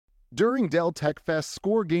During Dell Tech Fest,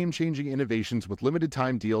 score game-changing innovations with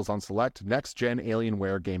limited-time deals on select next-gen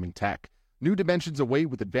Alienware gaming tech. New dimensions await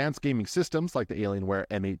with advanced gaming systems like the Alienware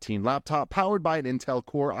M18 laptop powered by an Intel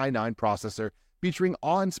Core i9 processor featuring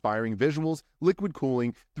awe-inspiring visuals, liquid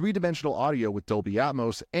cooling, three-dimensional audio with Dolby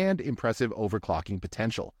Atmos, and impressive overclocking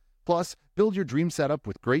potential. Plus, build your dream setup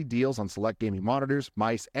with great deals on select gaming monitors,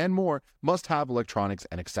 mice, and more must-have electronics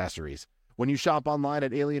and accessories. When you shop online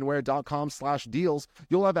at alienware.com/deals,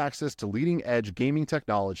 you'll have access to leading-edge gaming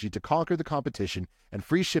technology to conquer the competition and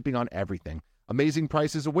free shipping on everything. Amazing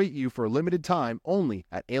prices await you for a limited time only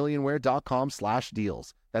at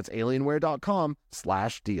alienware.com/deals. That's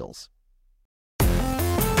alienware.com/deals.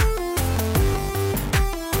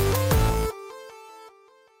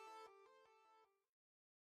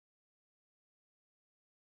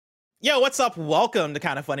 Yo, what's up? Welcome to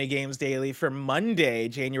Kinda Funny Games Daily for Monday,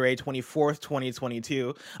 January 24th,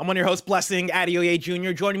 2022. I'm one of your hosts, Blessing Adeoye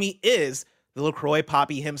Jr. Joining me is the LaCroix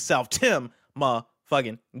Poppy himself, Tim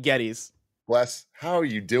fucking Geddes. Bless, how are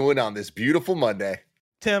you doing on this beautiful Monday?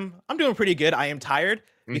 Tim, I'm doing pretty good. I am tired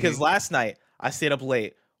because last night I stayed up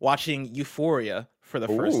late watching Euphoria for the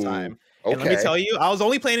first time. And let me tell you, I was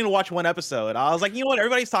only planning to watch one episode. I was like, you know what?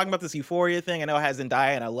 Everybody's talking about this Euphoria thing. I know it has Zendaya,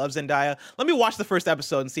 and I love Zendaya. Let me watch the first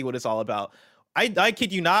episode and see what it's all about. I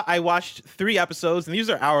kid you not, I watched 3 episodes, and these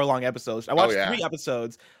are hour-long episodes. I watched 3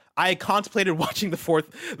 episodes. I contemplated watching the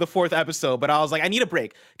fourth episode, but I was like, I need a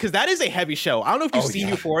break because that is a heavy show. I don't know if you've seen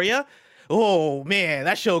Euphoria. Oh man,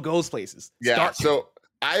 that show goes places. Yeah. So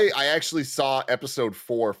I actually saw episode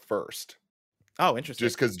 4 first. Oh, interesting.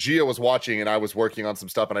 Just because Gia was watching and I was working on some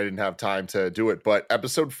stuff and I didn't have time to do it. But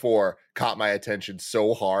episode 4 caught my attention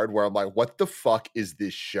so hard where I'm like, what the fuck is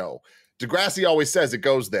this show? Degrassi always says it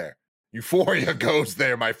goes there. Euphoria goes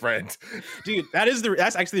there, my friend. Dude,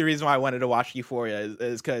 that's actually the reason why I wanted to watch Euphoria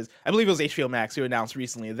is because I believe it was HBO Max who announced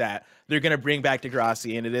recently that they're going to bring back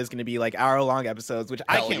Degrassi and it is going to be like hour-long episodes, which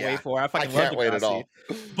I can't wait for. I fucking love Degrassi. Wait at all.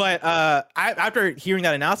 But after hearing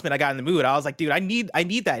that announcement, I got in the mood. I was like, dude, I need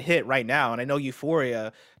that hit right now. And I know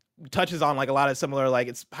Euphoria touches on like a lot of similar, like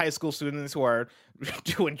it's high school students who are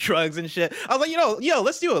doing drugs and shit. I was like, yo,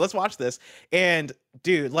 let's do it. Let's watch this. And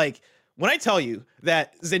dude, like, when I tell you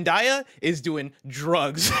that Zendaya is doing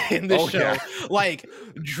drugs in this show, like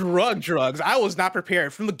drugs, I was not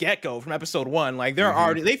prepared from the get-go, from episode 1. Like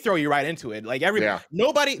they throw you right into it. Like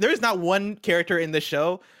there is not one character in this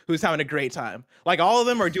show who's having a great time. Like all of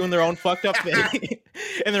them are doing their own fucked up thing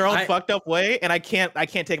in their own fucked up way, and I can't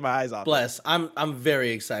take my eyes off. Bless, I'm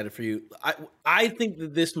very excited for you. I think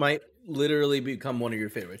that this might literally become one of your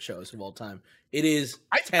favorite shows of all time. It is.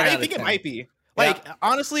 I think it might be. Like,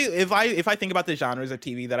 honestly, if I think about the genres of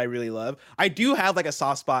TV that I really love, I do have like a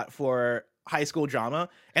soft spot for high school drama,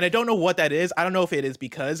 and I don't know what that is. I don't know if it is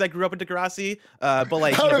because I grew up in Degrassi, but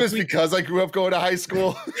like, how is because I grew up going to high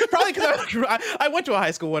school? Probably because I went to a high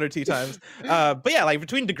school 1 or 2 times. But yeah, like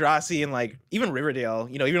between Degrassi and like even Riverdale,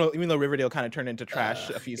 even though Riverdale kind of turned into trash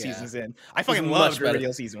a few seasons in, I fucking loved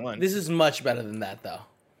Riverdale season 1. This is much better than that, though.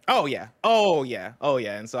 Oh yeah.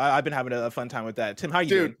 And so I've been having a fun time with that. Tim, how are you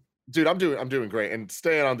doing? Dude, I'm doing great. And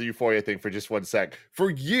staying on the Euphoria thing for just 1 sec. For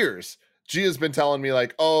years, Gia's been telling me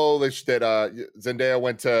like, that Zendaya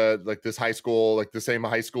went to like this high school, like the same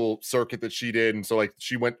high school circuit that she did, and so like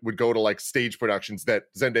she would go to like stage productions that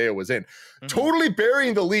Zendaya was in. Totally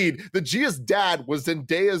burying the lead that Gia's dad was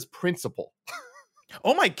Zendaya's principal.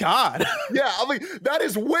 Oh my god. Yeah, I mean, that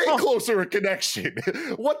is way closer a connection.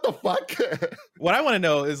 What the fuck? What I want to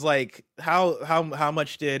know is like how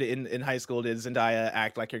much in high school did Zendaya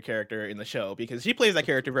act like her character in the show, because she plays that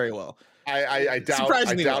character very well. I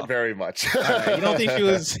doubt very much. You don't think she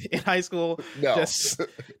was in high school just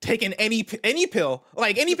taking any pill,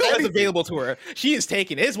 like any pill that's available to her? She is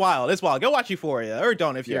taking it. It's wild. Go watch Euphoria, or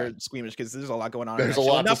don't if you're squeamish, because there's a lot going on. There's a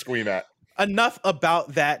lot to scream at. Enough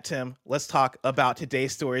about that, Tim. Let's talk about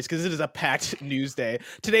today's stories, because it is a packed news day.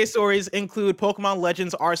 Today's stories include Pokemon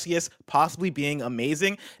Legends Arceus possibly being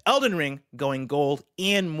amazing, Elden Ring going gold,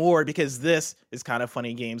 and more, because this is Kinda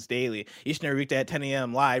Funny Games Daily. Each and every weekday at 10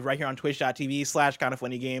 a.m. live right here on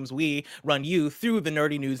twitch.tv/KindaFunnyGames. We run you through the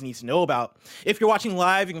nerdy news you need to know about. If you're watching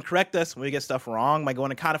live, you can correct us when we get stuff wrong by going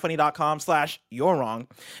to kindafunny.com/you're wrong.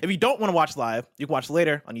 If you don't want to watch live, you can watch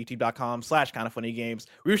later on youtube.com/KindaFunnyGames,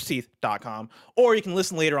 roosterteeth.com, or you can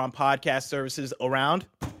listen later on podcast services around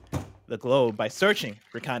the globe by searching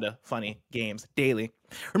for Kinda Funny Games daily.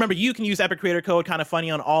 Remember, you can use Epic Creator Code Kinda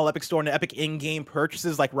Funny on all Epic Store and Epic in-game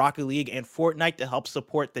purchases like Rocket League and Fortnite to help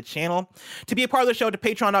support the channel. To be a part of the show, to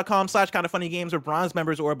patreon.com/kindafunnygames, where bronze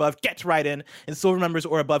members or above get to write in, and silver members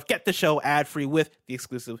or above get the show ad-free with the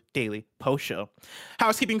exclusive daily post show.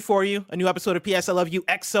 Housekeeping for you, a new episode of PS I Love You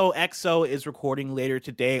XOXO is recording later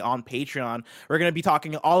today on Patreon. We're going to be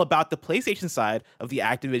talking all about the PlayStation side of the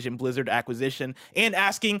Activision Blizzard acquisition and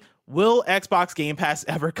asking, will Xbox Game Pass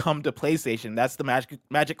ever come to PlayStation? That's the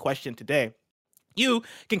magic question today. You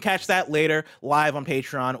can catch that later live on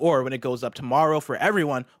Patreon or when it goes up tomorrow for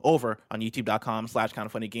everyone over on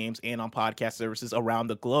youtube.com/kindafunnygames and on podcast services around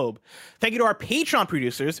the globe. Thank you to our Patreon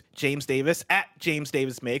producers, James Davis at James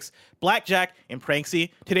Davis Makes, Blackjack, and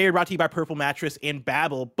Pranksy. Today we're brought to you by Purple Mattress and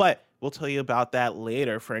Babbel, but we'll tell you about that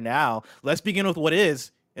later. For now, let's begin with what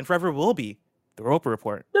is and forever will be the Roper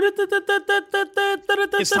Report.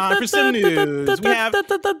 It's time for some news. We have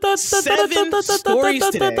 7 stories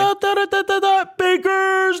today.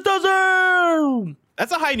 Baker's dozen.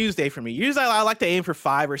 That's a high news day for me. Usually I like to aim for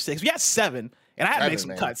 5 or 6. We got 7. And I had to make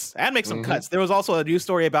some cuts. Cuts. There was also a news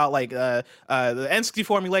story about like the N64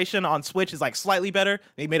 formulation on Switch is like slightly better.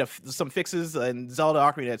 They made some fixes in Zelda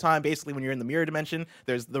Ocarina of Time. Basically, when you're in the mirror dimension,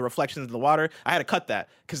 there's the reflections in the water. I had to cut that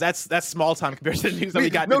because that's small time compared to the news that we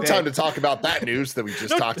got. No time to talk about that news that we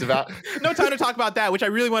just talked about. No time to talk about that, which I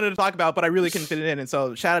really wanted to talk about, but I really couldn't fit it in. And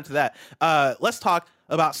so shout out to that. Let's talk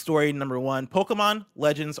about story number 1. Pokemon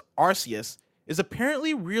Legends Arceus is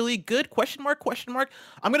apparently really good, question mark.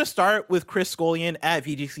 I'm going to start with Chris Scullion at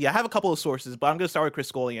VGC. I have a couple of sources, but I'm going to start with Chris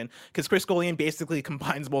Scullion because Chris Scullion basically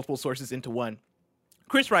combines multiple sources into one.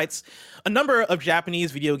 Chris writes, a number of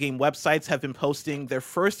Japanese video game websites have been posting their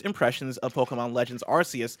first impressions of Pokemon Legends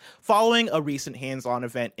Arceus following a recent hands-on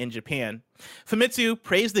event in Japan. Famitsu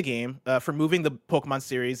praised the game for moving the Pokemon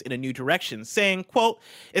series in a new direction, saying, quote,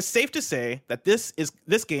 it's safe to say that this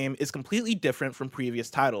game is completely different from previous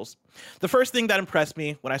titles. The first thing that impressed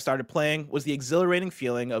me when I started playing was the exhilarating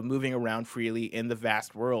feeling of moving around freely in the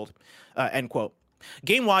vast world, end quote.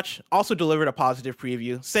 Game Watch also delivered a positive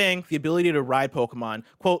preview, saying the ability to ride Pokemon,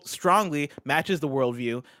 quote, strongly matches the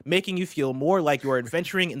worldview, making you feel more like you are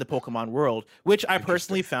adventuring in the Pokemon world, which I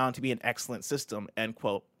personally found to be an excellent system, end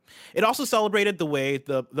quote. It also celebrated the way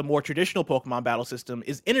the more traditional Pokemon battle system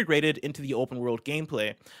is integrated into the open world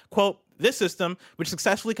gameplay. Quote, this system, which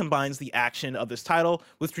successfully combines the action of this title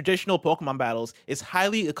with traditional Pokemon battles, is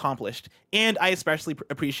highly accomplished, and I especially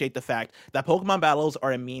appreciate the fact that Pokemon battles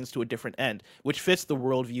are a means to a different end, which fits the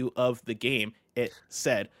worldview of the game, it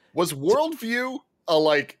said. Was worldview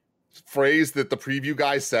a, phrase that the preview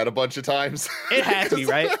guys said a bunch of times? It had to be,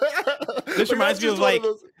 right? This reminds me of,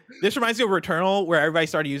 This reminds me of Returnal, where everybody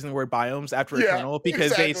started using the word biomes after Returnal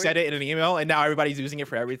because they said it in an email, and now everybody's using it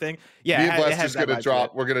for everything. Yeah, me and Bless just gonna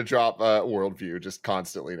drop. We're gonna drop worldview just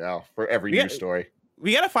constantly now for every news story.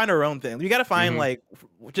 We gotta find our own thing. We gotta find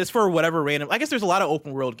just for whatever random. I guess there's a lot of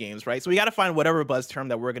open world games, right? So we gotta find whatever buzz term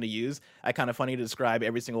that we're gonna use. Kind of funny to describe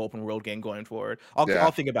every single open world game going forward.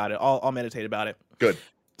 I'll think about it. I'll meditate about it. Good.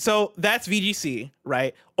 So that's VGC,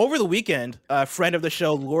 right? Over the weekend, a friend of the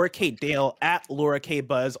show, Laura Kate Dale at Laura K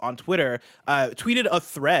Buzz on Twitter, tweeted a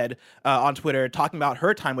thread on Twitter talking about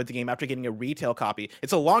her time with the game after getting a retail copy.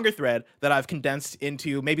 It's a longer thread that I've condensed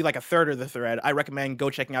into maybe like a third of the thread. I recommend go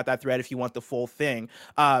checking out that thread if you want the full thing.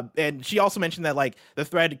 And she also mentioned that the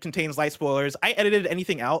thread contains light spoilers. I edited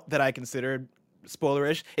anything out that I considered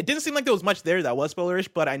spoilerish. It didn't seem like there was much there that was spoilerish,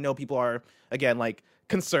 but I know people are, again,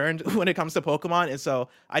 concerned when it comes to Pokemon, and so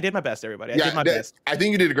I did my best, everybody. I did my best. I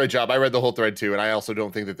think you did a great job. I read the whole thread too, and I also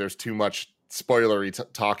don't think that there's too much spoilery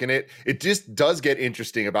talk in it. It just does get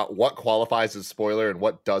interesting about what qualifies as spoiler and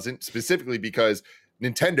what doesn't, specifically because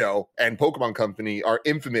Nintendo and Pokemon Company are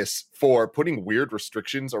infamous for putting weird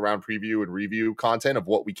restrictions around preview and review content of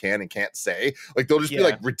what we can and can't say. They'll just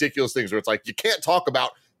be ridiculous things where it's you can't talk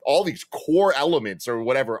about all these core elements or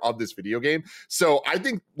whatever of this video game. So I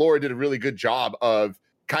think Laura did a really good job of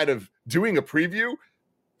kind of doing a preview,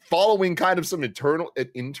 following kind of some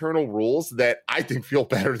internal rules that I think feel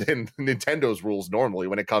better than Nintendo's rules normally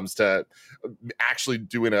when it comes to actually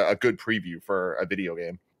doing a good preview for a video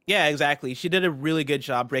game. Yeah, exactly. She did a really good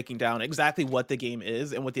job breaking down exactly what the game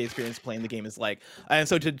is and what the experience playing the game is like. And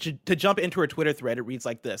so to jump into her Twitter thread, it reads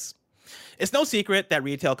like this. It's no secret that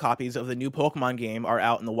retail copies of the new Pokemon game are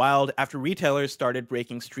out in the wild after retailers started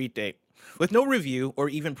breaking street date. With no review or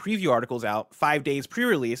even preview articles out 5 days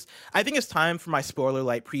pre-release, I think it's time for my spoiler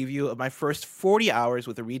light preview of my first 40 hours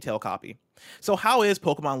with a retail copy. So how is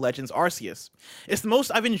Pokemon Legends Arceus? It's the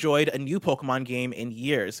most I've enjoyed a new Pokemon game in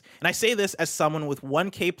years, and I say this as someone with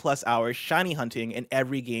 1K plus hours shiny hunting in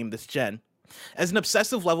every game this gen. As an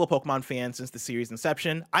obsessive level Pokemon fan since the series'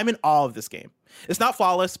 inception, I'm in awe of this game. It's not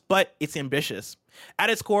flawless, but it's ambitious. At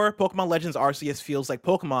its core, Pokemon Legends Arceus feels like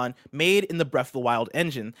Pokemon made in the Breath of the Wild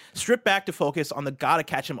engine, stripped back to focus on the gotta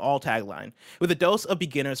catch 'em all tagline, with a dose of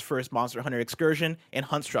beginner's first Monster Hunter excursion and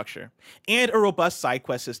hunt structure, and a robust side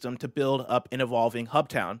quest system to build up an evolving hub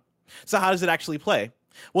town. So how does it actually play?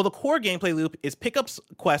 Well, the core gameplay loop is pick up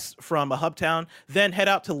quests from a hub town, then head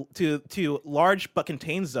out to large but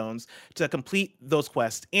contained zones to complete those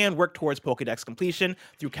quests and work towards Pokedex completion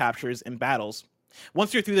through captures and battles.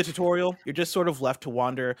 Once you're through the tutorial, you're just sort of left to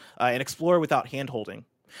wander and explore without hand-holding.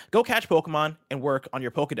 Go catch Pokemon and work on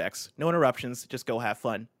your Pokedex. No interruptions, just go have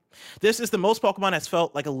fun. This is the most Pokemon has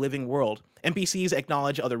felt like a living world. NPCs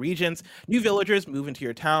acknowledge other regions, new villagers move into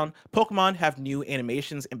your town, Pokemon have new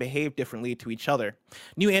animations and behave differently to each other.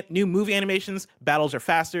 New move animations, battles are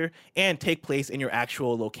faster, and take place in your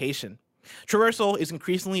actual location. Traversal is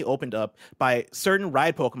increasingly opened up by certain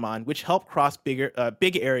ride Pokemon, which help cross big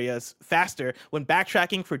areas faster when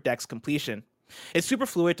backtracking for dex completion. It's super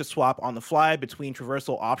fluid to swap on the fly between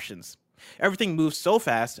traversal options. Everything moves so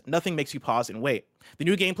fast, nothing makes you pause and wait. The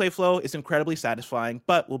new gameplay flow is incredibly satisfying,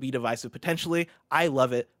 but will be divisive potentially. I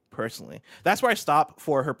love it personally. That's where I stop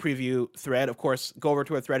for her preview thread. Of course, go over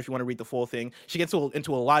to her thread if you want to read the full thing. She gets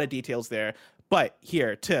into a lot of details there. But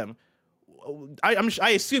here, Tim,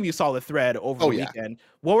 I assume you saw the thread over the weekend.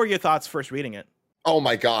 What were your thoughts first reading it? Oh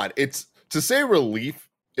my God. It's to say relief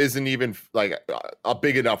isn't even like a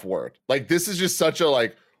big enough word. Like, this is just such a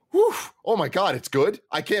like, whew, oh my God, it's good.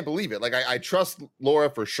 I can't believe it. Like, I trust Laura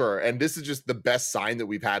for sure. And this is just the best sign that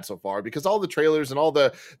we've had so far, because all the trailers and all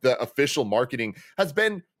the official marketing has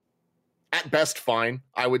been at best fine,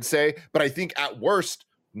 I would say. But I think at worst,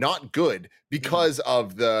 not good, because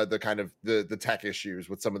of the kind of the tech issues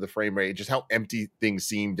with some of the frame rate, just how empty things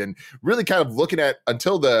seemed, and really kind of looking at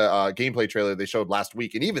until the gameplay trailer they showed last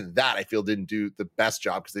week. And even that I feel didn't do the best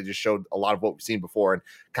job, because they just showed a lot of what we've seen before and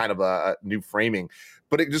kind of a new framing.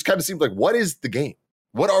 But it just kind of seemed like, what is the game?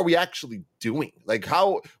 What are we actually doing? Like,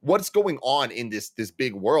 what's going on in this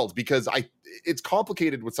big world? Because it's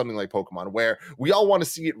complicated with something like Pokemon, where we all want to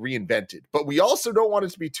see it reinvented, but we also don't want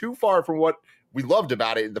it to be too far from what we loved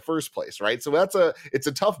about it in the first place, right? So it's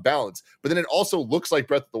a tough balance, but then it also looks like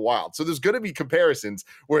Breath of the Wild. So there's going to be comparisons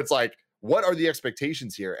where it's like, what are the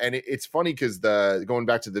expectations here? And it's funny because going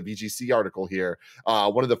back to the VGC article here,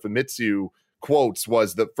 one of the Famitsu quotes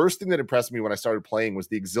was, the first thing that impressed me when I started playing was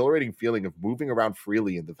the exhilarating feeling of moving around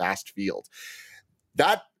freely in the vast field.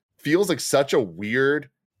 That feels like such a weird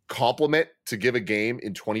compliment to give a game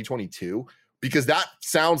in 2022, because that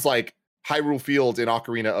sounds like Hyrule Field in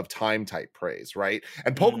Ocarina of Time type praise, right?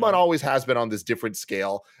 And Pokemon always has been on this different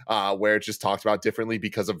scale, where it's just talked about differently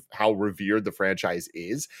because of how revered the franchise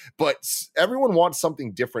is. But everyone wants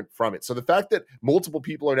something different from it. So the fact that multiple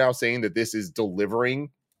people are now saying that this is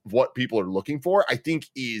delivering what people are looking for, I think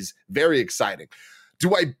is very exciting.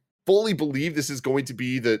 Do I fully believe this is going to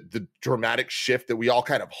be the dramatic shift that we all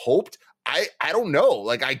kind of hoped? I don't know.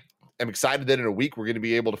 Like, I'm excited that in a week we're going to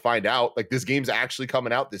be able to find out, like, this game's actually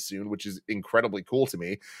coming out this soon, which is incredibly cool to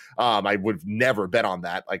me. I would have never bet on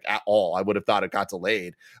that, like, at all. I would have thought it got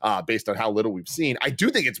delayed based on how little we've seen. I do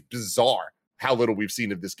think it's bizarre how little we've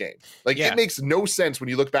seen of this game. Like, It makes no sense when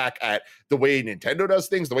you look back at the way Nintendo does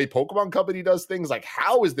things, the way Pokemon Company does things. Like,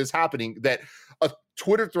 how is this happening that a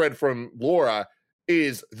Twitter thread from Laura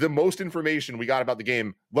is the most information we got about the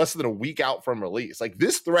game less than a week out from release? Like,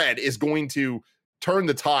 this thread is going to turn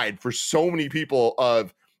the tide for so many people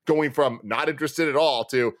of going from not interested at all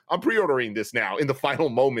to I'm pre-ordering this now in the final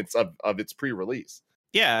moments of its pre-release.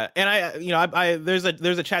 Yeah, and I there's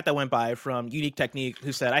a chat that went by from Unique Technique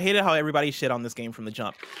who said, I hated how everybody shit on this game from the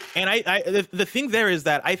jump. And the thing there is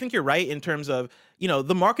that I think you're right in terms of,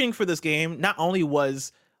 the marketing for this game not only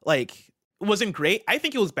wasn't great, I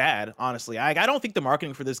think it was bad, honestly. I don't think the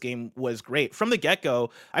marketing for this game was great. From the get-go,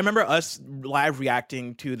 I remember us live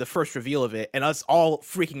reacting to the first reveal of it and us all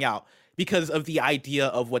freaking out because of the idea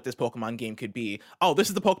of what this Pokemon game could be. Oh, this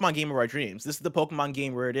is the Pokemon game of our dreams. This is the Pokemon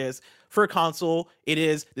game where it is for a console. It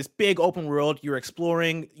is this big open world. You're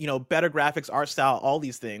exploring, better graphics, art style, all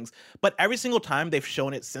these things. But every single time they've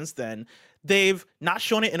shown it since then, they've not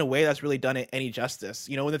shown it in a way that's really done it any justice.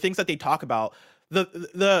 And the things that they talk about, the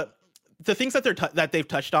things that they've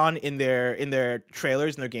touched on in their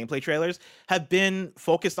trailers and their gameplay trailers have been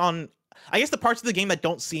focused on I guess the parts of the game that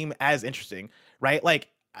don't seem as interesting, right? Like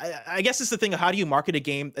I guess it's the thing of how do you market a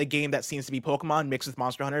game that seems to be Pokemon mixed with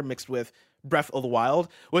Monster Hunter mixed with Breath of the Wild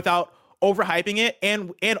without overhyping it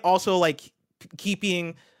and also like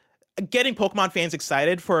getting Pokemon fans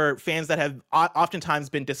excited for fans that have oftentimes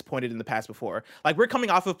been disappointed in the past before. Like we're coming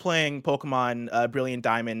off of playing Pokemon Brilliant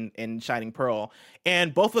Diamond and Shining Pearl,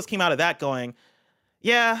 and both of us came out of that going,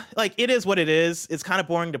 yeah, like it is what it is. It's kind of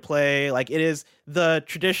boring to play. Like it is the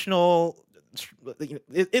traditional.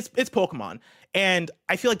 It's Pokemon, and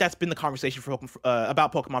I feel like that's been the conversation for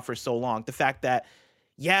about Pokemon for so long. The fact that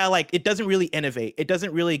yeah, like it doesn't really innovate. It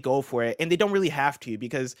doesn't really go for it, and they don't really have to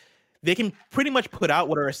because they can pretty much put out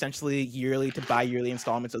what are essentially yearly to bi-yearly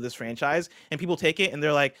installments of this franchise, and people take it and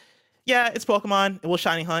they're like, yeah, it's Pokemon, and we'll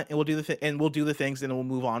shiny hunt, and we'll do the things, and we'll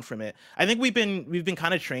move on from it. I think we've been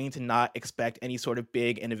kind of trained to not expect any sort of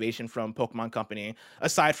big innovation from Pokemon Company,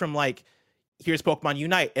 aside from like, here's Pokemon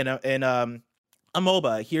Unite and a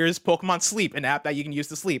MOBA, here's Pokemon Sleep, an app that you can use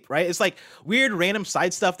to sleep, right? It's like weird random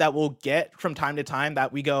side stuff that we'll get from time to time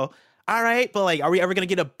that we go, all right, but like, are we ever going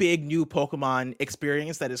to get a big new Pokemon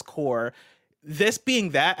experience that is core? This being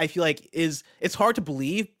that, I feel like it's hard to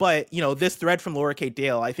believe, but you know, this thread from Laura K.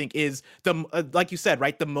 Dale, I think is the, like you said,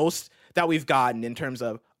 right, the most that we've gotten in terms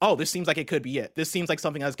of, oh, this seems like it could be it. This seems like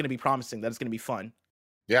something that's going to be promising, that it's going to be fun.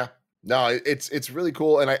 Yeah. No, it's really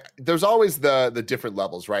cool. And there's always the different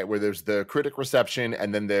levels, right? Where there's the critic reception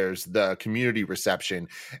and then there's the community reception.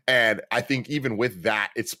 And I think even with that,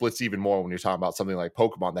 it splits even more when you're talking about something like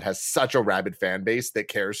Pokemon that has such a rabid fan base that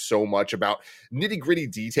cares so much about nitty gritty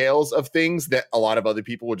details of things that a lot of other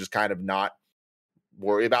people would just kind of not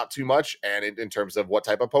worry about too much. And in terms of what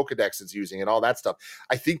type of Pokedex it's using and all that stuff,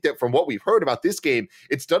 I think that from what we've heard about this game,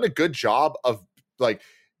 it's done a good job of like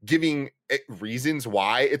giving it reasons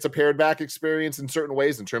why it's a pared back experience in certain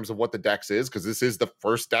ways in terms of what the dex is, because this is the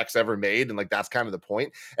first dex ever made, and like that's kind of the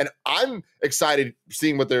point. And I'm excited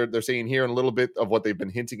seeing what they're saying here and a little bit of what they've been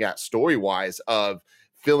hinting at story wise of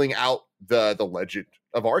filling out the legend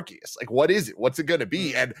of Arceus. Like, what is it? What's it going to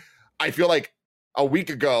be? And I feel like a week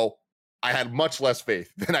ago I had much less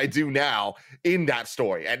faith than I do now in that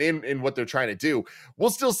story and in what they're trying to do. We'll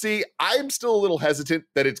still see. I'm still a little hesitant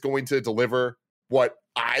that it's going to deliver what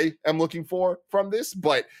I am looking for from this,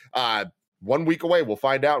 but 1 week away we'll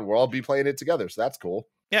find out and we'll all be playing it together, so that's cool.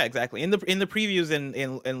 Yeah, exactly. In the previews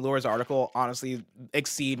in Laura's article honestly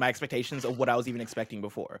exceed my expectations of what I was even expecting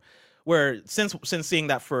before, where since seeing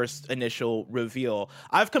that first initial reveal,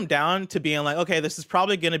 I've come down to being like, okay, this is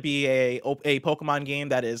probably going to be a Pokemon game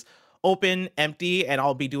that is open, empty, and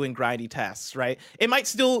I'll be doing grindy tests, right? It might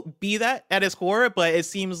still be that at its core, but it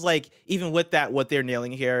seems like even with that, what they're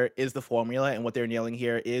nailing here is the formula, and what they're nailing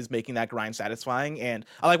here is making that grind satisfying. And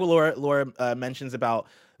I like what Laura mentions about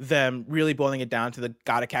them really boiling it down to the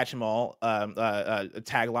gotta catch them all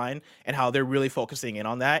tagline, and how they're really focusing in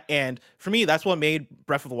on that. And for me, that's what made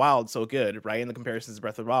Breath of the Wild so good, right? In the comparisons to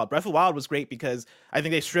Breath of the Wild. Breath of the Wild was great because I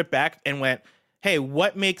think they stripped back and went, hey,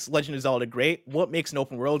 what makes Legend of Zelda great? What makes an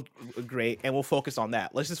open world great? And we'll focus on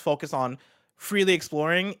that. Let's just focus on freely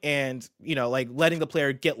exploring and, you know, like letting the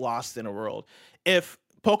player get lost in a world. If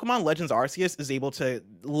Pokemon Legends Arceus is able to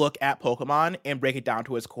look at Pokemon and break it down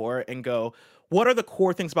to its core and go, what are the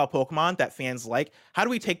core things about Pokemon that fans like? How do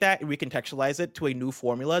we take that and recontextualize it to a new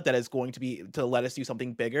formula that is going to be to let us do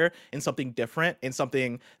something bigger and something different and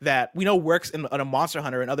something that we know works in a Monster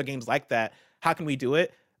Hunter and other games like that? How can we do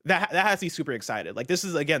it? That has me super excited. Like, this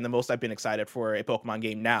is, again, the most I've been excited for a Pokemon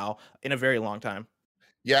game now in a very long time.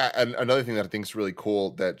 Yeah, and another thing that I think is really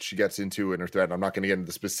cool that she gets into in her thread, and I'm not going to get into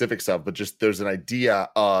the specifics of, but just there's an idea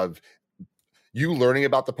of you learning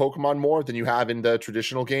about the Pokemon more than you have in the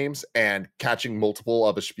traditional games, and catching multiple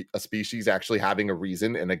of a species actually having a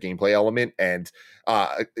reason and a gameplay element, and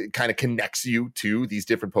it kind of connects you to these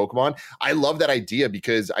different Pokemon. I love that idea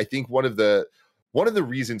because I think one of the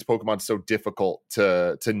reasons Pokemon's so difficult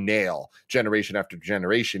to nail generation after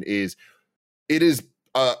generation is it is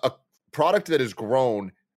a product that has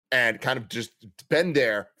grown and kind of just been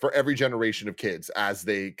there for every generation of kids as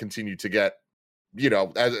they continue to get, you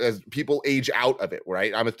know, as people age out of it,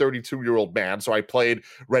 right? I'm a 32-year-old man, so I played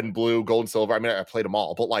Red and Blue, Gold and Silver. I mean, I played them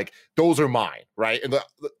all, but like those are mine, right? And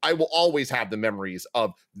I will always have the memories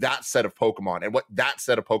of that set of Pokemon and what that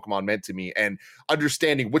set of Pokemon meant to me, and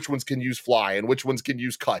understanding which ones can use Fly and which ones can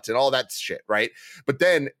use Cut and all that shit, right? But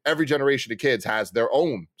then every generation of kids has their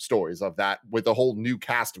own stories of that with a whole new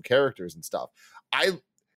cast of characters and stuff.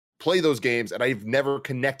 play those games and I've never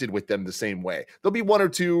connected with them the same way. There'll be 1 or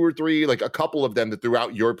 2 or 3, like a couple of them that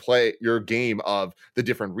throughout your game of the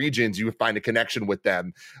different regions, you find a connection with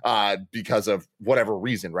them because of whatever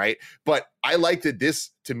reason, right? But I like that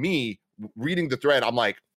this, to me, reading the thread, I'm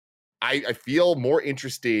like, I feel more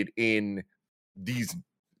interested in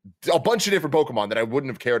a bunch of different Pokemon that I wouldn't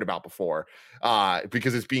have cared about before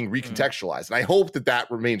because it's being recontextualized. And I hope that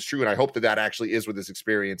remains true. And I hope that actually is what this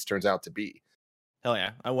experience turns out to be. Hell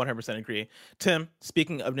yeah, I 100% agree. Tim,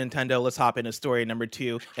 speaking of Nintendo, let's hop into story number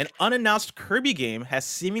 2. An unannounced Kirby game has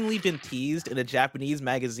seemingly been teased in a Japanese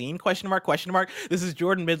magazine, ? This is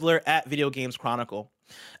Jordan Midler at Video Games Chronicle.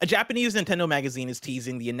 A Japanese Nintendo magazine is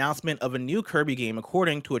teasing the announcement of a new Kirby game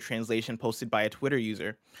according to a translation posted by a Twitter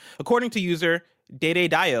user. According to user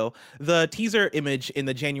Dede Dio, the teaser image in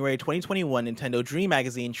the January 2021 Nintendo Dream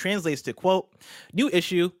magazine translates to, quote, "New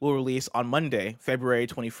issue will release on Monday, February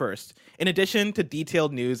 21st. In addition to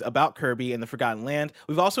detailed news about Kirby and the Forgotten Land,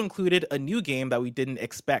 we've also included a new game that we didn't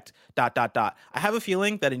expect, ... I have a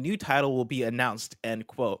feeling that a new title will be announced," end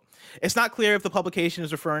quote. It's not clear if the publication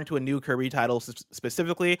is referring to a new Kirby title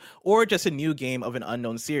specifically or just a new game of an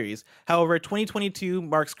unknown series. However, 2022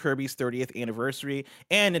 marks Kirby's 30th anniversary,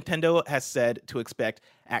 and Nintendo has said to expect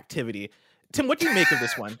activity. Tim, what do you make of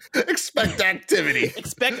this one? Expect activity.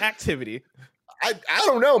 Expect activity. I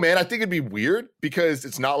don't know, man. I think it'd be weird because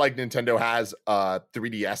it's not like Nintendo has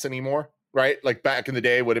 3DS anymore, right? Like back in the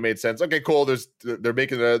day would have made sense. Okay, cool. They're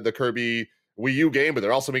making the Kirby Wii U game, but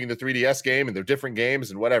they're also making the 3DS game, and they're different games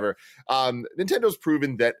and whatever. Nintendo's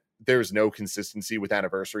proven that there's no consistency with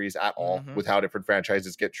anniversaries at all with how different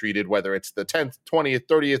franchises get treated, whether it's the 10th, 20th,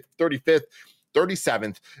 30th, 35th,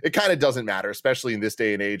 37th. It kind of doesn't matter, especially in this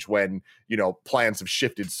day and age when, plans have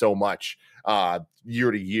shifted so much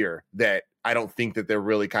year to year that I don't think that they're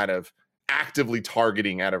really kind of actively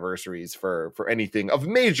targeting anniversaries for anything of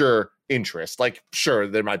major interest. Like, sure,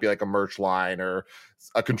 there might be like a merch line or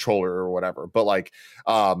a controller or whatever, but like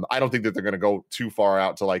I don't think that they're going to go too far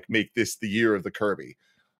out to like make this the year of the Kirby,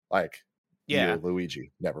 like year of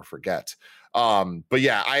Luigi, never forget. But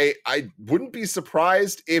yeah, I wouldn't be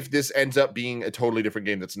surprised if this ends up being a totally different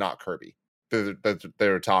game that's not Kirby that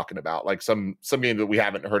they're talking about, like some game that we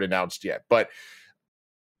haven't heard announced yet. But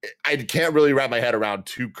I can't really wrap my head around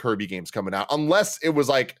 2 Kirby games coming out unless it was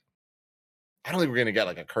like, I don't think we're gonna get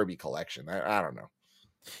like a Kirby collection. I don't know.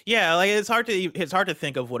 Yeah, like it's hard to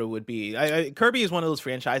think of what it would be. Kirby is one of those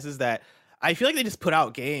franchises that I feel like they just put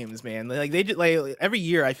out games, man. Like they just, like every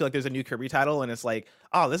year I feel like there's a new Kirby title and it's like,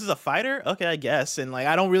 oh, this is a fighter? Okay, I guess. And like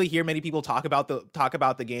I don't really hear many people talk about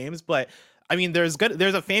the games, but I mean there's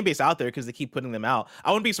a fan base out there because they keep putting them out. I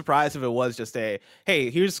wouldn't be surprised if it was just hey,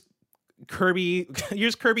 here's Kirby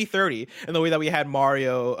 30 in the way that we had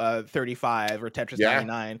Mario 35 or Tetris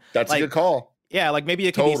 99. That's like, a good call. Yeah, like maybe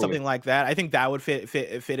it could be something like that. I think that would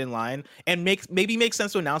fit in line and maybe make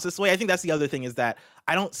sense to announce this way. I think that's the other thing is that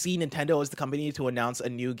I don't see Nintendo as the company to announce a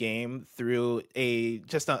new game through a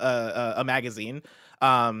magazine.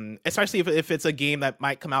 Especially if it's a game that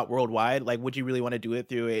might come out worldwide. Like, would you really want to do it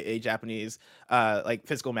through a Japanese like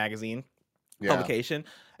physical magazine publication?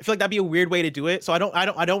 I feel like that'd be a weird way to do it. So I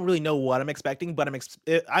don't really know what I'm expecting, but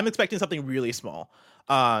I'm expecting something really small.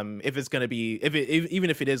 If it's gonna be even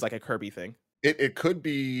if it is like a Kirby thing. It could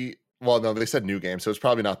be. Well, no, they said new game, so it's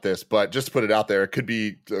probably not this. But just to put it out there, it could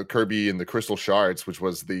be Kirby and the Crystal Shards, which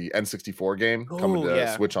was the N64 game coming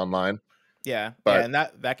to Switch Online. Yeah, and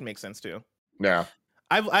that can make sense too. Yeah.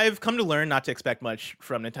 I've come to learn not to expect much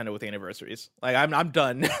from Nintendo with anniversaries. Like I'm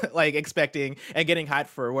done like expecting and getting hyped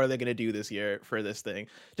for what are they going to do this year for this thing.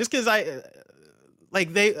 Just because I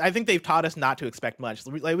think they've taught us not to expect much.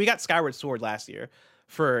 Like we got Skyward Sword last year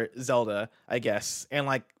for Zelda, I guess. And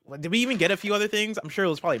like, did we even get a few other things? I'm sure it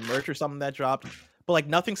was probably merch or something that dropped, but like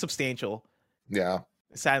nothing substantial. Yeah.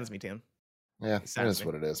 It saddens me, Tim. Yeah, that is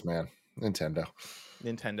what it is, man. Nintendo.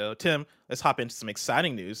 Tim, let's hop into some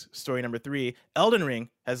exciting news. Story number 3, Elden Ring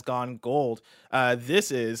has gone gold.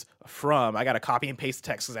 This is from, I got to copy and paste the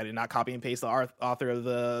text because I did not copy and paste the author of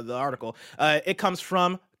the article. It comes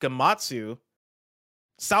from Gamatsu.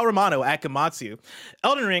 Sal Romano at Gamatsu.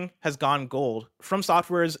 Elden Ring has gone gold. From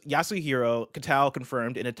Software's Yasuhiro Kitao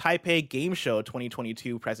confirmed in a Taipei Game Show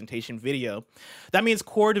 2022 presentation video. That means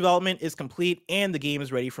core development is complete and the game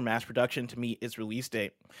is ready for mass production to meet its release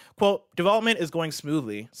date. Quote, development is going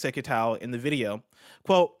smoothly, said Kitao in the video.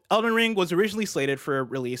 Quote, Elden Ring was originally slated for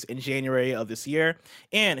release in January of this year,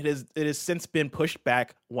 and it has since been pushed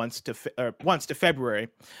back once to February.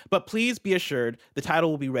 But please be assured the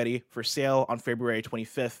title will be ready for sale on February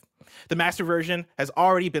 25th. The master version has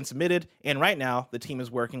already been submitted, and right now the team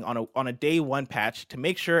is working on a day one patch to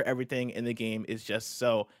make sure everything in the game is just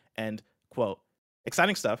so, End quote.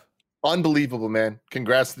 Exciting stuff. Unbelievable, man.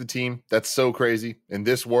 Congrats to the team. That's so crazy. In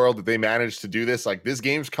this world that they managed to do this, like this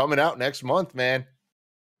game's coming out next month, man.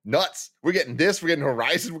 Nuts. We're getting this. We're getting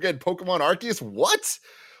Horizon. We're getting Pokemon Arceus.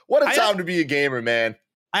 What a time to be a gamer, man.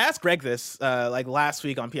 I asked Greg this like last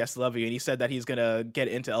week on PS Love You, and he said that he's gonna get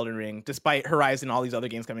into Elden Ring despite Horizon and all these other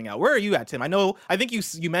games coming out. Where are you at, Tim? I think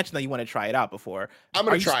you mentioned that you want to try it out before. I'm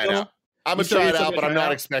gonna try it out. I'm gonna try it out, but I'm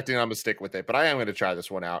not expecting I'm gonna stick with it. But I am gonna try this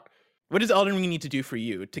one out. What does Elden Ring need to do for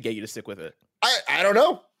you to get you to stick with it? I don't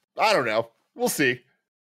know. We'll see.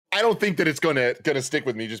 I don't think that it's gonna stick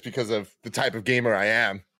with me just because of the type of gamer I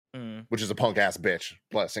am, which is a punk ass bitch.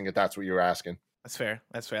 Blessing if that's what you were asking. That's fair.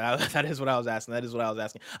 That is what I was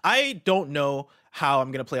asking. I don't know how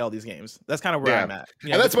I'm gonna play all these games. That's kind of where I'm at.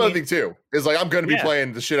 And that's my other thing too. Is like I'm gonna be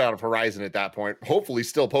playing the shit out of Horizon at that point. Hopefully,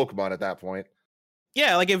 still Pokemon at that point.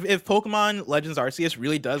 Yeah, like if Pokemon Legends Arceus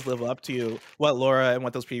really does live up to what Laura and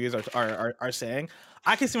what those previews are saying,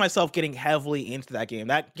 I can see myself getting heavily into that game.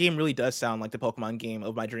 That game really does sound like the Pokemon game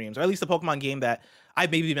of my dreams, or at least the Pokemon game that I've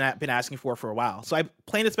maybe been asking for a while. So I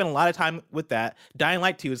plan to spend a lot of time with that. Dying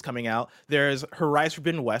Light 2 is coming out. There's Horizon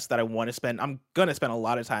Forbidden West that I'm gonna spend a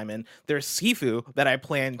lot of time in. There's Sifu that I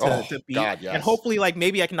plan to beat. God, yes. And hopefully like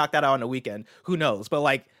maybe I can knock that out on a weekend. Who knows? But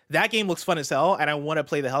like that game looks fun as hell, and I want to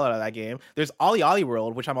play the hell out of that game. There's Ollie Ollie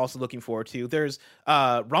World, which I'm also looking forward to. There's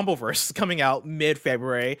Rumbleverse coming out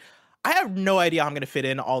mid-February. I have no idea how I'm going to fit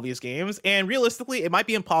in all these games, and realistically, it might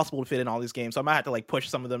be impossible to fit in all these games, so I might have to like push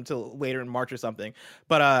some of them till later in March or something.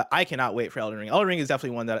 But I cannot wait for Elden Ring. Elden Ring is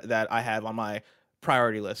definitely one that I have on my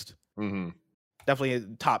priority list. Mm-hmm.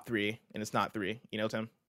 Definitely top 3, and it's not 3. You know, Tim?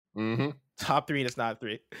 Mm-hmm. Top 3, and it's not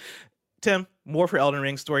 3. Tim, more for Elden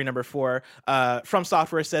Ring, story number 4. From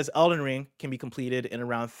Software says Elden Ring can be completed in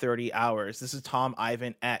around 30 hours. This is Tom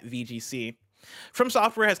Ivan at VGC. From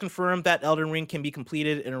Software has confirmed that Elden Ring can be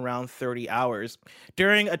completed in around 30 hours.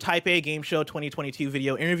 During a Taipei Game Show 2022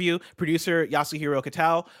 video interview, producer Yasuhiro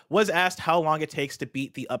Kitao was asked how long it takes to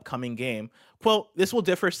beat the upcoming game. Quote, "This will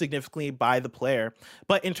differ significantly by the player,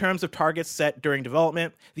 but in terms of targets set during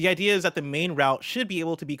development, the idea is that the main route should be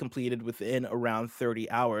able to be completed within around 30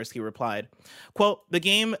 hours, he replied. Quote, "The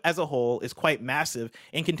game as a whole is quite massive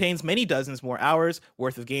and contains many dozens more hours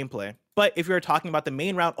worth of gameplay. But if you're talking about the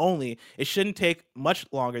main route only, it shouldn't take much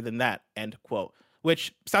longer than that," end quote.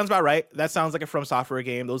 Which sounds about right. That sounds like a From Software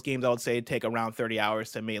game. Those games I would say take around 30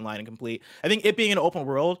 hours to mainline and complete. I think it being an open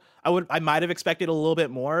world, I might have expected a little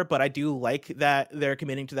bit more, but I do like that they're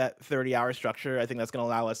committing to that 30-hour structure. I think that's going to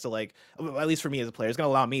allow us to, like, at least for me as a player, it's going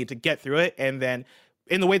to allow me to get through it. And then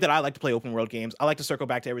in the way that I like to play open world games, I like to circle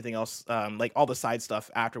back to everything else, like all the side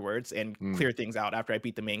stuff afterwards, and clear things out after I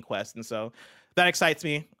beat the main quest. And so that excites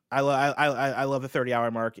me. I love the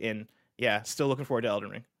 30-hour mark, and yeah, still looking forward to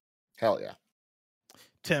Elden Ring. Hell yeah.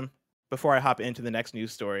 Tim, before I hop into the next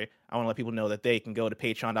news story, I want to let people know that they can go to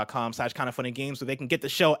patreon.com/kindoffunnygames so they can get the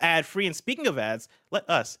show ad-free. And speaking of ads, let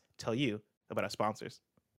us tell you about our sponsors.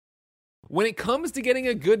 When it comes to getting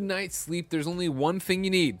a good night's sleep, there's only one thing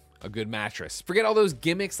you need: a good mattress. Forget all those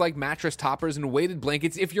gimmicks like mattress toppers and weighted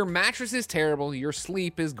blankets. If your mattress is terrible, your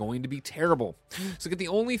sleep is going to be terrible. So get the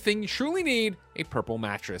only thing you truly need: a Purple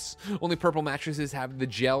mattress. Only Purple mattresses have the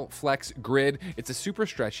Gel Flex Grid. It's a super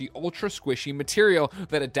stretchy, ultra squishy material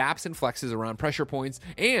that adapts and flexes around pressure points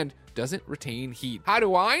and doesn't retain heat. How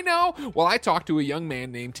do I know? Well, I talked to a young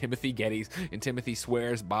man named Timothy Geddes, and Timothy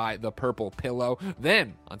swears by the Purple pillow.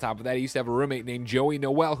 Then, on top of that, he used to have a roommate named Joey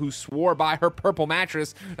Noel who swore by her Purple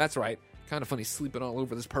mattress. That's right. Kind of funny sleeping all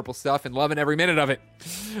over this Purple stuff and loving every minute of it.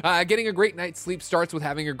 Getting a great night's sleep starts with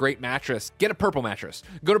having a great mattress. Get a Purple mattress.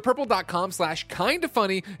 Go to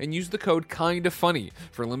purple.com/kindafunny and use the code kindafunny.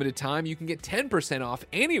 For a limited time, you can get 10% off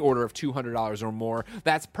any order of $200 or more.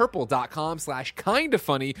 That's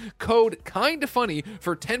purple.com/kindafunny. Code kindafunny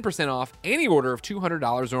for 10% off any order of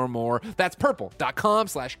 $200 or more. That's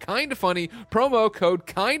purple.com/kindafunny. Promo code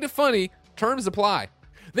kindafunny. Terms apply.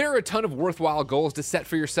 There are a ton of worthwhile goals to set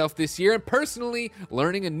for yourself this year, and personally,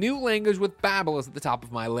 learning a new language with Babbel is at the top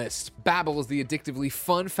of my list. Babbel is the addictively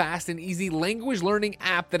fun, fast, and easy language learning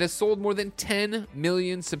app that has sold more than 10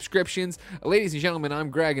 million subscriptions. Ladies and gentlemen, I'm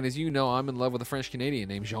Greg, and as you know, I'm in love with a French Canadian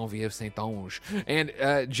named Geneviève Saint-Onge. And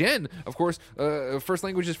Jen, of course, first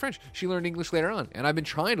language is French. She learned English later on, and I've been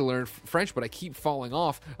trying to learn French, but I keep falling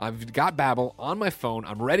off. I've got Babbel on my phone.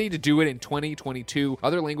 I'm ready to do it in 2022.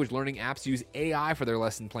 Other language learning apps use AI for their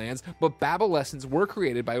lesson plans, but Babbel lessons were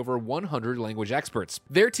created by over 100 language experts.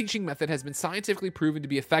 Their teaching method has been scientifically proven to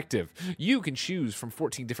be effective. You can choose from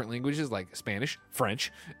 14 different languages like Spanish,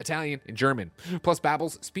 French, Italian, and German. Plus,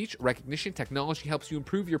 Babbel's speech recognition technology helps you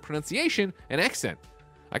improve your pronunciation and accent.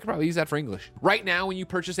 I could probably use that for English. Right now, when you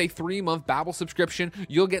purchase a 3-month Babbel subscription,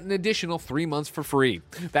 you'll get an additional 3 months for free.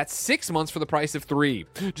 That's 6 months for the price of 3.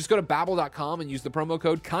 Just go to Babbel.com and use the promo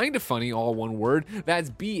code KINDAFUNNY, all one word. That's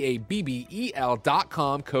BABBEL.com,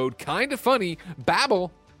 code KINDAFUNNY.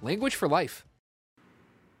 Babbel, language for life.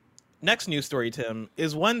 Next news story, Tim,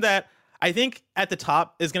 is one that I think at the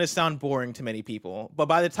top is going to sound boring to many people, but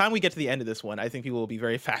by the time we get to the end of this one, I think people will be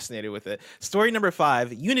very fascinated with it. Story number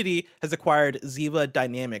 5, Unity has acquired Ziva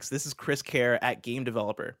Dynamics. This is Chris Kerr at Game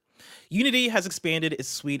Developer. Unity has expanded its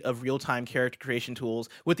suite of real-time character creation tools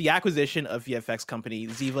with the acquisition of VFX company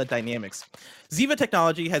Ziva Dynamics. Ziva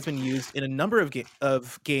technology has been used in a number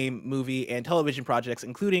of game, movie, and television projects,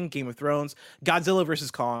 including Game of Thrones, Godzilla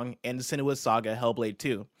vs. Kong, and the Senua's Saga Hellblade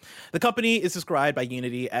 2. The company is described by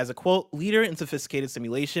Unity as a, quote, leader in sophisticated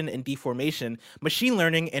simulation and deformation, machine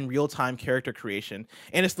learning, and real-time character creation,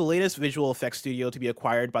 and it's the latest visual effects studio to be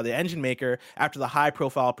acquired by the engine maker after the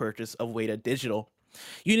high-profile purchase of Weta Digital.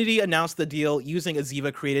 Unity announced the deal using a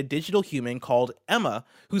Ziva-created digital human called Emma,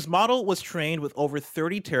 whose model was trained with over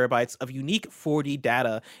 30 terabytes of unique 4D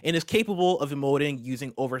data and is capable of emoting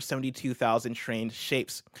using over 72,000 trained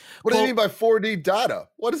shapes. What do you mean by 4D data?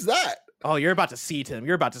 What is that? Oh, you're about to see, Tim.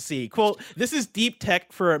 You're about to see. Quote, this is deep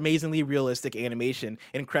tech for amazingly realistic animation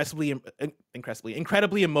and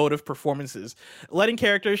incredibly emotive performances, letting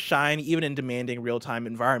characters shine even in demanding real-time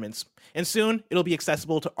environments. And soon, it'll be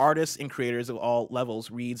accessible to artists and creators of all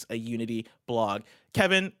levels, reads a Unity blog.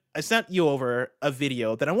 Kevin, I sent you over a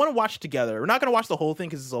video that I want to watch together. We're not going to watch the whole thing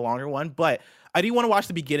because it's a longer one, but I do want to watch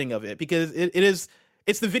the beginning of it because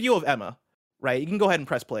it's the video of Emma, right? You can go ahead and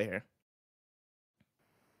press play here.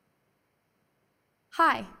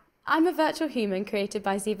 Hi, I'm a virtual human created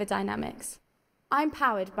by Ziva Dynamics. I'm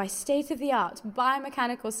powered by state-of-the-art